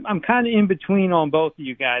 So I'm kind of in between on both of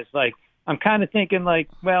you guys. Like, I'm kind of thinking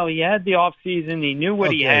well, he had the off season. He knew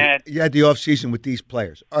what he had. He had the off season with these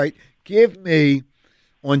players. All right, give me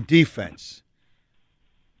on defense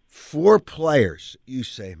 4 players. You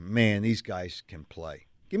say, man, these guys can play.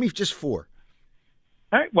 Give me just 4.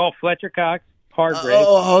 All right. Well, Fletcher Cox, Hargrave.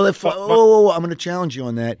 I'm going to challenge you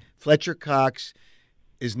on that. Fletcher Cox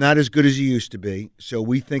is not as good as he used to be, so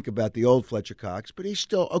we think about the old Fletcher Cox, but he's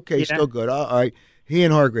still okay. He's still good. All right. He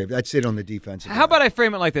and Hargrave. That's it on the defense. How about I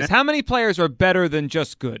frame it like this? How many players are better than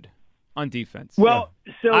just good on defense? Well,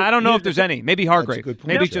 so I don't know if there's any. Maybe Hargrave. Point,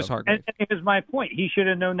 maybe just Hargrave. And here's my point. He should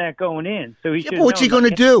have known that going in. So he should. But what's he going to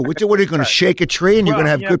do? What are you going to shake a tree and you're going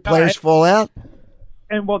to have good players fall out?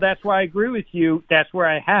 And that's why I agree with you. That's where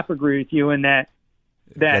I half agree with you in that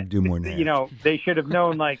do more than they should have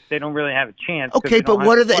known they don't really have a chance. Okay, but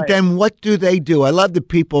what are they? Then what do they do? I love the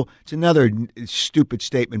people. It's another stupid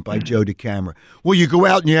statement by Joe DeCamera. Well, you go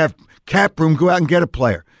out and you have cap room. Go out and get a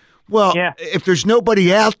player. Well, if there's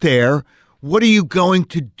nobody out there, what are you going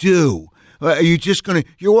to do? Are you just going to?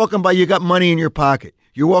 You're walking by. You got money in your pocket.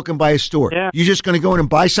 You're walking by a store. Yeah. You're just going to go in and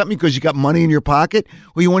buy something because you got money in your pocket,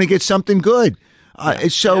 or you want to get something good.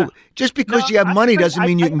 Just because you have money doesn't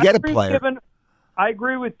mean you can get a player. I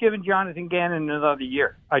agree with giving Jonathan Gannon another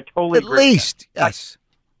year. I totally agree. At least, yes.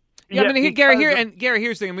 Gary,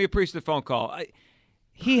 here's the thing, and we appreciate the phone call.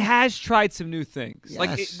 He has tried some new things.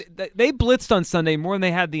 Yes. They blitzed on Sunday more than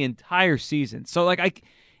they had the entire season. So,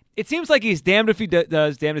 it seems like he's damned if he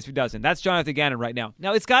does, damned if he doesn't. That's Jonathan Gannon right now.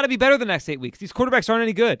 Now, it's got to be better the next 8 weeks. These quarterbacks aren't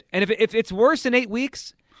any good. And if it's worse in 8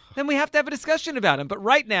 weeks, then we have to have a discussion about him. But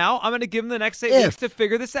right now, I'm going to give him the next 8 weeks to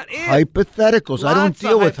figure this out. Hypotheticals. I don't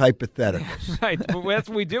deal with hypotheticals. Right. Well, that's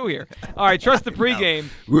what we do here. All right. Trust the pregame.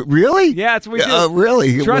 Really? Yeah, that's what we do.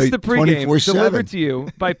 Really? Trust the pregame. 24/7. Delivered to you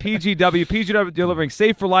by PGW. PGW delivering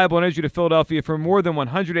safe, reliable energy to Philadelphia for more than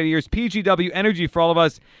 180 years. PGW Energy for all of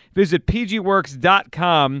us. Visit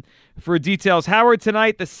pgworks.com for details. Howard,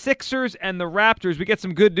 tonight, the Sixers and the Raptors. We get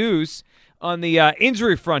some good news on the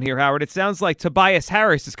injury front here, Howard. It sounds like Tobias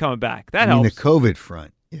Harris is coming back. That helps. The COVID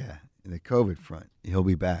front. Yeah, the COVID front. He'll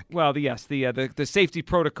be back. Well, the safety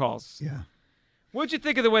protocols. Yeah. What'd you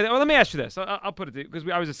think of the way that – well, let me ask you this. I'll put it – because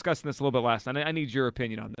I was discussing this a little bit last night. I need your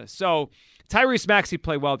opinion on this. So, Tyrese Maxey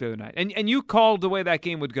played well the other night. And you called the way that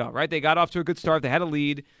game would go, right? They got off to a good start. They had a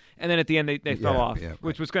lead. And then at the end, they fell off,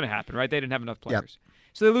 which was going to happen, right? They didn't have enough players. Yep.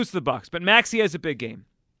 So, they lose to the Bucks. But Maxey has a big game.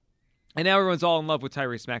 And now everyone's all in love with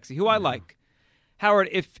Tyrese Maxey, who I like. Howard,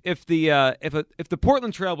 if the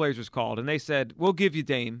Portland Trailblazers called and they said, we'll give you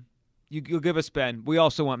Dame You'll give us Ben. We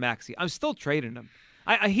also want Maxey. I'm still trading him.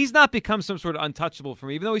 He's not become some sort of untouchable for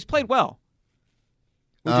me, even though he's played well.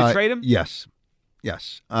 Would you trade him? Yes.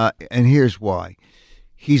 And here's why.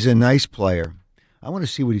 He's a nice player. I want to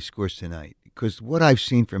see what he scores tonight because what I've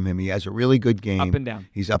seen from him, he has a really good game. Up and down.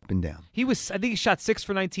 He's up and down. I think he shot 6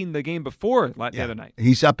 for 19 the game before the other night.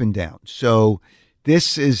 He's up and down. So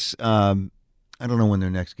this is, I don't know when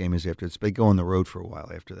their next game is after this, but they go on the road for a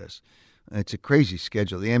while after this. It's a crazy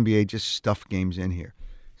schedule. The NBA just stuffed games in here.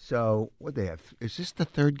 So what they have? Is this the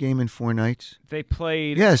third game in 4 nights? They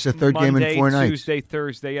played. Yes, the third Monday, game in 4 nights. Tuesday,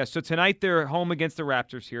 Thursday. Yeah. So tonight they're home against the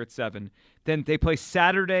Raptors here at 7. Then they play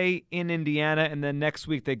Saturday in Indiana, and then next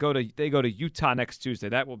week they go to Utah next Tuesday.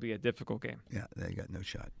 That will be a difficult game. Yeah, they got no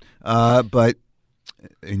shot. But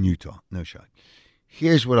in Utah, no shot.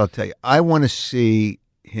 Here's what I'll tell you. I want to see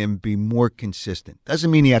him be more consistent. Doesn't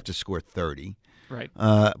mean he have to score 30. Right.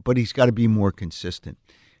 But he's got to be more consistent.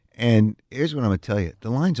 And here's what I'm going to tell you. The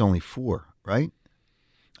line's only 4, right?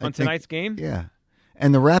 On tonight's game? Yeah.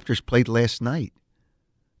 And the Raptors played last night.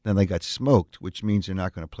 Then they got smoked, which means they're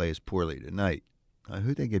not going to play as poorly tonight.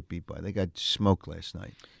 Who'd they get beat by? They got smoked last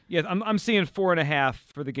night. Yeah, I'm seeing 4.5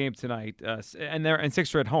 for the game tonight, and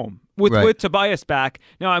 6 are at home with Tobias back.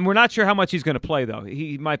 Now, we're not sure how much he's going to play though.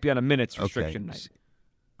 He might be on a minutes restriction night.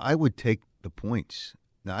 I would take the points.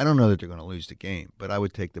 Now, I don't know that they're going to lose the game, but I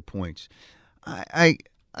would take the points.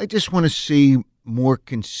 I just want to see more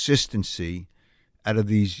consistency out of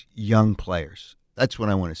these young players. That's what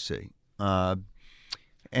I want to see.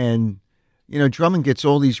 And, Drummond gets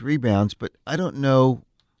all these rebounds, but I don't know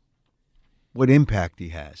what impact he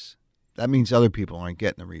has. That means other people aren't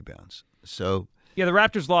getting the rebounds. So yeah, the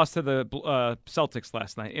Raptors lost to the Celtics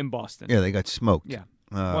last night in Boston. Yeah, they got smoked. Yeah,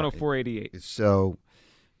 104-88. So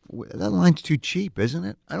that line's too cheap, isn't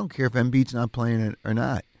it? I don't care if Embiid's not playing it or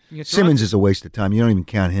not. Yeah, Simmons is a waste of time. You don't even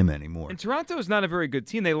count him anymore. And Toronto is not a very good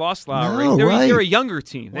team. They lost Lowry. No, they're a younger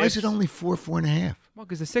team. Why is it only 4.5? Well,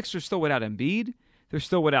 because the Sixers are still without Embiid. They're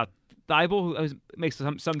still without Thibault, who makes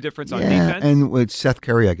some difference on defense. And with Seth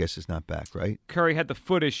Curry, I guess, is not back, right? Curry had the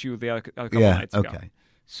foot issue a couple nights ago. Okay.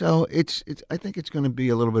 So I think it's going to be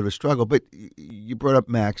a little bit of a struggle. But you brought up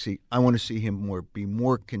Maxey. I want to see him be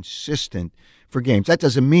more consistent for games. That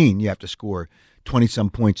doesn't mean you have to score 20-some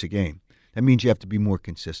points a game. That means you have to be more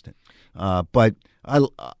consistent. But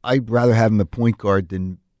I'd rather have him a point guard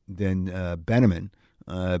than Benjamin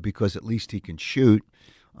because at least he can shoot.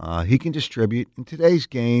 He can distribute. In today's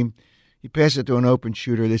game, you pass it to an open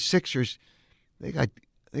shooter. The Sixers, they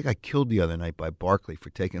got killed the other night by Barkley for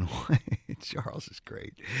taking away. Charles is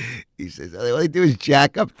great. He says, all they do is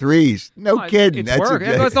jack up threes. No kidding. It's work.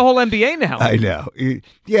 That's the whole NBA now. I know.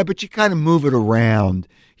 Yeah, but you kind of move it around.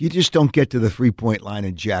 You just don't get to the three-point line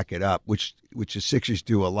and jack it up, which the Sixers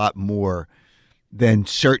do a lot more than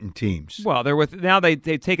certain teams. Well,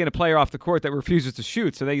 they've taken a player off the court that refuses to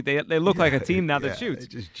shoot, so they look like a team now that shoots.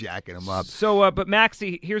 They're just jacking them up. So, but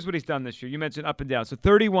Maxey, here's what he's done this year. You mentioned up and down. So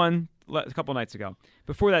 31 a couple nights ago.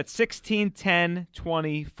 Before that, 16, 10,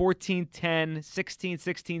 20, 14, 10, 16,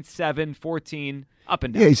 16, 7, 14, up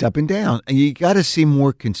and down. Yeah, he's up and down. And you got to see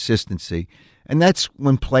more consistency. And that's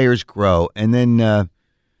when players grow. And then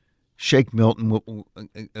Shake Milton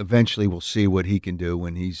eventually will see what he can do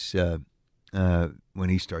when he starts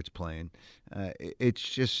playing. It's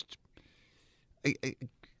just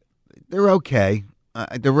they're okay.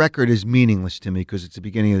 The record is meaningless to me because it's the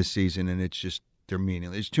beginning of the season and it's just they're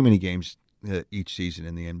meaningless. There's too many games each season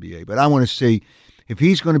in the NBA. But I want to see if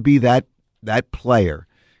he's going to be that player.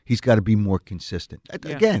 He's got to be more consistent.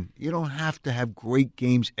 Yeah. Again, you don't have to have great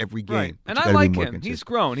games every game. Right. And I like him. Consistent. He's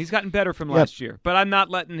grown. He's gotten better from last year. But I'm not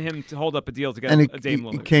letting him to hold up a deal to get a Dame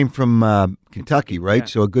Lillard. He came from Kentucky, right? Yeah.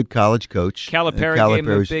 So a good college coach. Calipari gave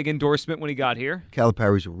him a big endorsement when he got here.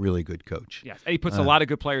 Calipari's a really good coach. Yes, and he puts a lot of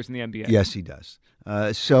good players in the NBA. Yes, he does.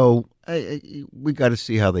 So we got to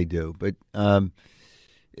see how they do. But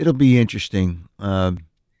it'll be interesting,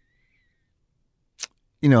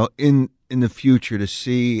 in the future to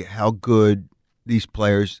see how good these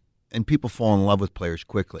players, and people fall in love with players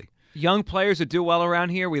quickly. Young players that do well around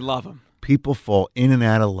here, we love them. People fall in and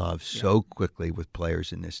out of love so quickly with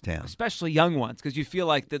players in this town. Especially young ones, because you feel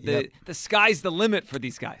like the sky's the limit for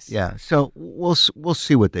these guys. Yeah, so we'll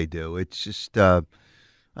see what they do. It's just I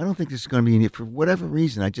don't think this is going to be, for whatever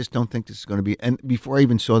reason, I just don't think this is going to be, and before I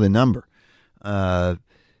even saw the number, I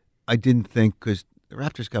didn't think, because the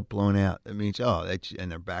Raptors got blown out. It means, and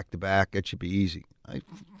they're back-to-back. That should be easy.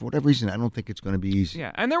 for whatever reason, I don't think it's going to be easy.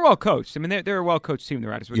 Yeah, and they're well coached. I mean, they're a well coached team. The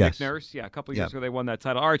Riders with Yes. Nick Nurse. Yeah, a couple of years ago they won that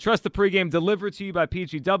title. All right, Trust the Pregame delivered to you by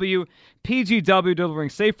PGW. PGW delivering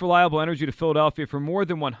safe, reliable energy to Philadelphia for more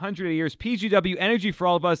than 100 years. PGW Energy for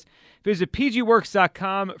all of us. Visit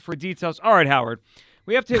pgworks.com for details. All right, Howard.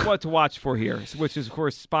 We have to hit what to watch for here, which is, of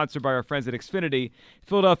course, sponsored by our friends at Xfinity,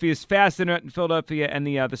 Philadelphia's fast internet in Philadelphia, and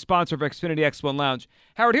the sponsor of Xfinity X1 Lounge.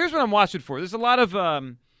 Howard, here's what I'm watching for. There's a lot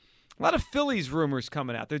of Phillies rumors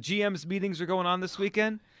coming out. The GM's meetings are going on this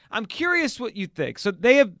weekend. I'm curious what you think. So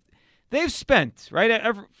they've spent, right,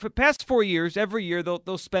 for the past 4 years, every year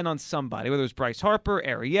they'll spend on somebody, whether it's Bryce Harper,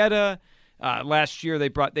 Arrieta. Last year they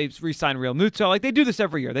re-signed Real Muto. Like, they do this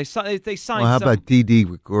every year. They signed. Well, how about D.D.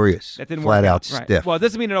 Gregorius? That didn't flat work out right. stiff. Well, it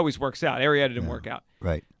doesn't mean it always works out. Arrieta didn't work out.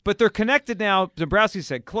 Right. But they're connected now. Dombrowski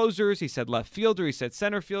said closers. He said left fielder. He said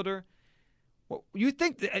center fielder. Do you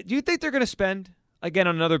think they're going to spend again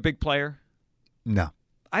on another big player? No.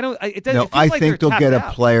 I don't. It no, I think they'll get a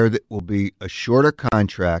player that will be a shorter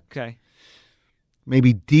contract. Okay.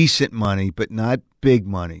 Maybe decent money, but not big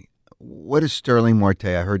money. What is Sterling Marte?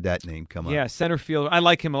 I heard that name come up. Yeah, center fielder. I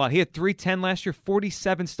like him a lot. He had 310 last year,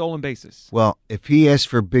 47 stolen bases. Well, if he asks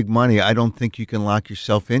for big money, I don't think you can lock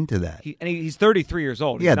yourself into that. He's 33 years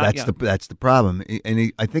old. Yeah, that's the problem.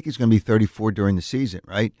 And I think he's going to be 34 during the season,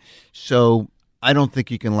 right? So I don't think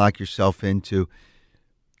you can lock yourself into.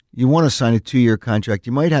 You want to sign a 2-year contract.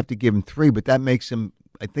 You might have to give him 3, but that makes him,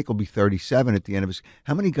 I think he'll be 37 at the end of his.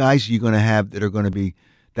 How many guys are you going to have that are going to be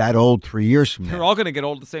that old 3 years from now? They're all going to get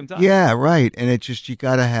old at the same time. Yeah, right. And it's just, you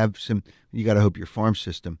got to have some, you got to hope your farm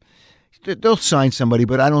system. They'll sign somebody,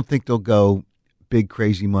 but I don't think they'll go big,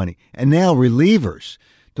 crazy money. And now relievers,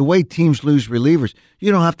 the way teams lose relievers,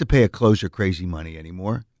 you don't have to pay a closer crazy money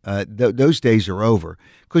anymore. Those days are over,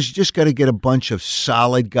 because you just got to get a bunch of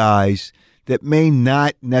solid guys that may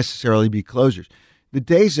not necessarily be closers. The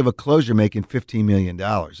days of a closer making $15 million,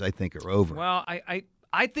 I think, are over. Well,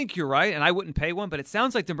 I think you're right, and I wouldn't pay one, but it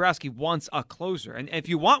sounds like Dombrowski wants a closer. And if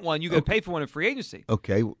you want one, you got to pay for one in free agency.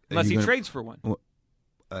 Okay. Unless he trades for one.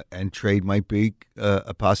 And trade might be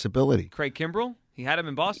a possibility. Craig Kimbrell, he had him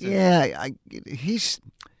in Boston. Yeah,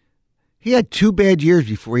 he had 2 bad years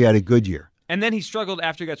before he had a good year. And then he struggled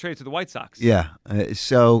after he got traded to the White Sox. Yeah,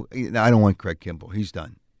 so I don't want Craig Kimbrell. He's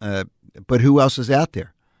done. But who else is out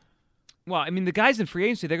there? Well, I mean, the guys in free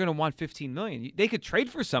agency, they're going to want $15 million. They could trade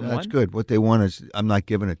for someone. That's good. What they want is, I'm not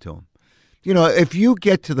giving it to them. You know, if you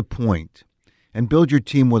get to the point and build your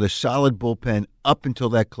team with a solid bullpen up until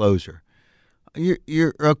that closer,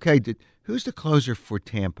 you're okay. Who's the closer for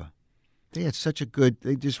Tampa? They had such a good.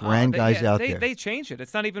 They just ran guys out there. They changed it.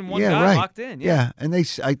 It's not even one guy locked in. Yeah, and they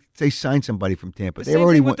signed somebody from Tampa. Same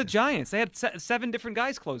thing with the Giants. They had 7 different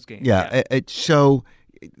guys close games. Yeah.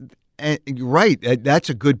 And you're right. That's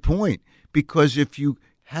a good point, because if you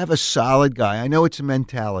have a solid guy, I know it's a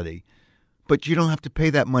mentality, but you don't have to pay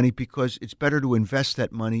that money, because it's better to invest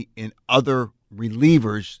that money in other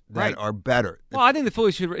relievers that are better. Well, I think the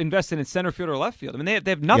Phillies should invest in center field or left field. I mean, they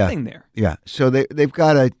have nothing there. Yeah. So they've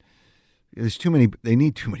got to. There's too many. They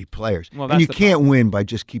need too many players, well, and you can't win by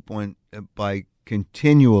just by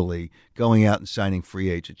continually going out and signing free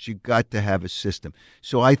agents. You got to have a system.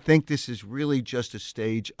 So I think this is really just a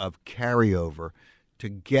stage of carryover to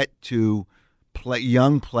get to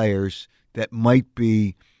young players that might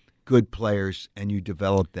be good players, and you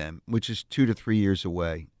develop them, which is 2 to 3 years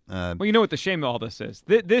away. Well, you know what the shame of all this is?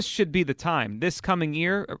 This should be the time, this coming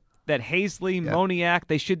year, that Hazley, Moniak,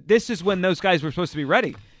 this is when those guys were supposed to be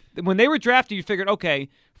ready. When they were drafted, you figured, okay,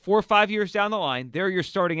 4 or 5 years down the line, they're your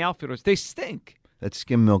starting outfielders. They stink. That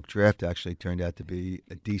skim milk draft actually turned out to be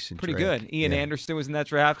a decent Pretty draft. good. Ian Anderson was in that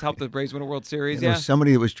draft, helped the Braves win a World Series. There was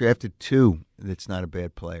somebody that was drafted 2 that's not a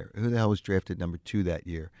bad player. Who the hell was drafted number 2 that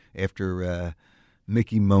year after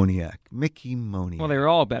Mickey Moniak? Well, they were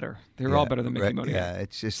all better. They were all better than Mickey Moniak. Yeah,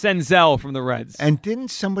 it's just Senzel from the Reds. And didn't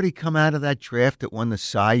somebody come out of that draft that won the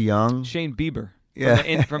Cy Young? Shane Bieber. Yeah,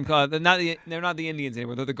 they're not the Indians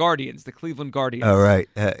anymore. They're the Guardians, the Cleveland Guardians. Oh, right.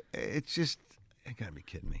 It's just, you got to be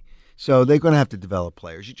kidding me. So they're going to have to develop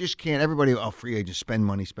players. You just can't. Everybody, free agents, spend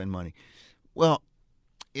money. Well,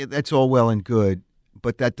 that's all well and good,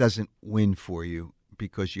 but that doesn't win for you,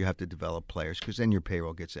 because you have to develop players, because then your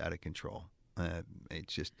payroll gets out of control.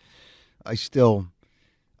 It's just,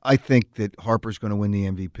 I think that Harper's going to win the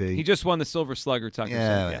MVP. He just won the Silver Slugger, Tucker.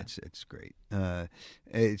 Yeah, it's great.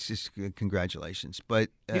 It's just congratulations. But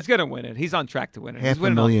he's going to win it. He's on track to win it.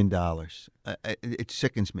 $500,000. It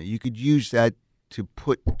sickens me. You could use that to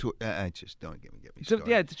put to. Just don't get me started.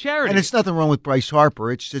 Yeah, it's a charity, and it's nothing wrong with Bryce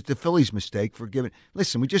Harper. It's just the Phillies' mistake for giving.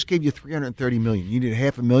 Listen, we just gave you $330 million. You need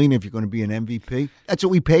 $500,000 if you're going to be an MVP. That's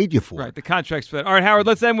what we paid you for. Right, the contract's for that. All right, Howard,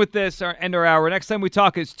 let's end with this. End our hour. Next time we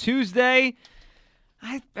talk is Tuesday.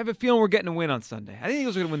 I have a feeling we're getting a win on Sunday. I think the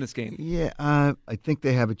Eagles are going to win this game. Yeah, I think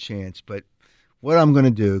they have a chance. But what I'm going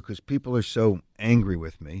to do, because people are so angry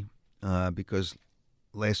with me, because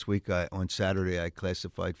last week on Saturday I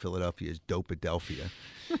classified Philadelphia as Dopadelphia.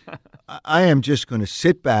 I am just going to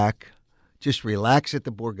sit back, just relax at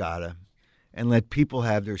the Borgata, and let people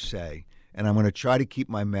have their say. And I'm going to try to keep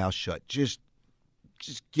my mouth shut. Just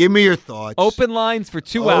give me your thoughts. Open lines for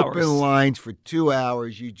 2 hours. Open lines for 2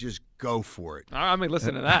 hours. You just go for it. All right, I'm going to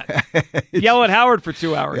listen to that. Yell at Howard for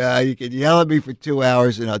 2 hours. Yeah, you can yell at me for 2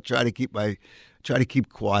 hours, and I'll try to keep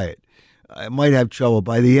quiet. I might have trouble.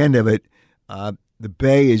 By the end of it, the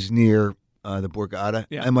bay is near the Borgata.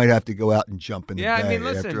 Yeah. I might have to go out and jump in the bay I mean,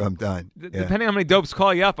 listen, after I'm done. Depending on how many dopes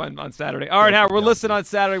call you up on Saturday. All right, Howard, we'll listen on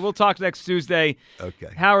Saturday. We'll talk next Tuesday. Okay.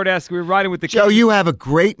 Howard Eskin, we're riding with the Joe, King. you have a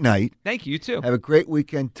great night. Thank you, you too. Have a great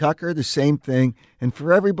weekend. Tucker, the same thing. And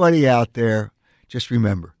for everybody out there, just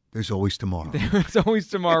remember, there's always tomorrow. There's always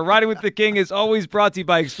tomorrow. Riding with the King is always brought to you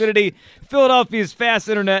by Xfinity, Philadelphia's fast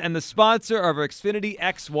internet, and the sponsor of our Xfinity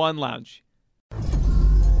X1 Lounge.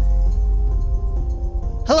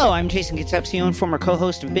 Hello, I'm Jason Concepcion, former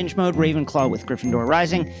co-host of Binge Mode Ravenclaw with Gryffindor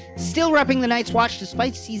Rising, still repping the Night's Watch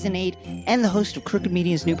despite Season 8, and the host of Crooked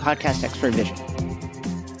Media's new podcast, X-Ray Vision.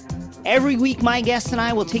 Every week, my guests and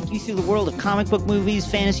I will take you through the world of comic book movies,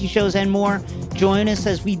 fantasy shows, and more. Join us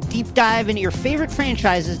as we deep dive into your favorite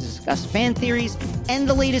franchises, discuss fan theories, and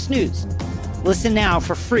the latest news. Listen now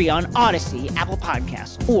for free on Odyssey, Apple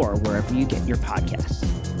Podcasts, or wherever you get your podcasts.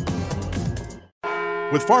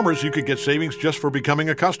 With Farmers, you could get savings just for becoming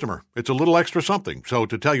a customer. It's a little extra something. So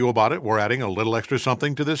to tell you about it, we're adding a little extra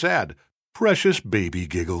something to this ad. Precious baby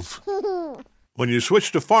giggles. When you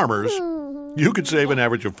switch to Farmers, you could save an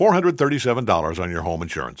average of $437 on your home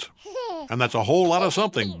insurance. And that's a whole lot of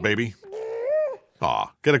something, baby.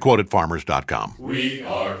 Aw, get a quote at farmers.com. We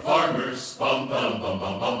are farmers. Bum, bum, bum,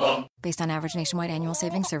 bum, bum, bum. Based on average nationwide annual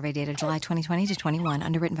savings survey data July 2020 to 21,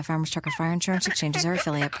 underwritten by Farmers Truck or Fire Insurance Exchanges or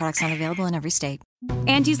affiliate. Products not available in every state.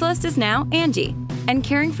 Angie's List is now Angie, and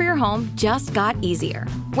caring for your home just got easier.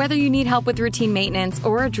 Whether you need help with routine maintenance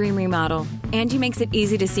or a dream remodel, Angie makes it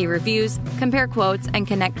easy to see reviews, compare quotes, and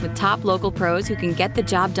connect with top local pros who can get the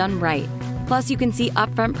job done right. Plus, you can see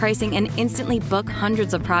upfront pricing and instantly book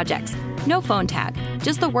hundreds of projects. No phone tag,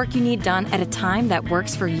 just the work you need done at a time that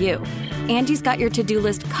works for you. Angie's got your to-do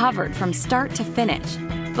list covered from start to finish.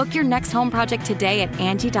 Book your next home project today at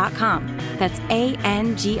Angie.com. That's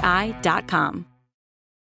ANGI.com.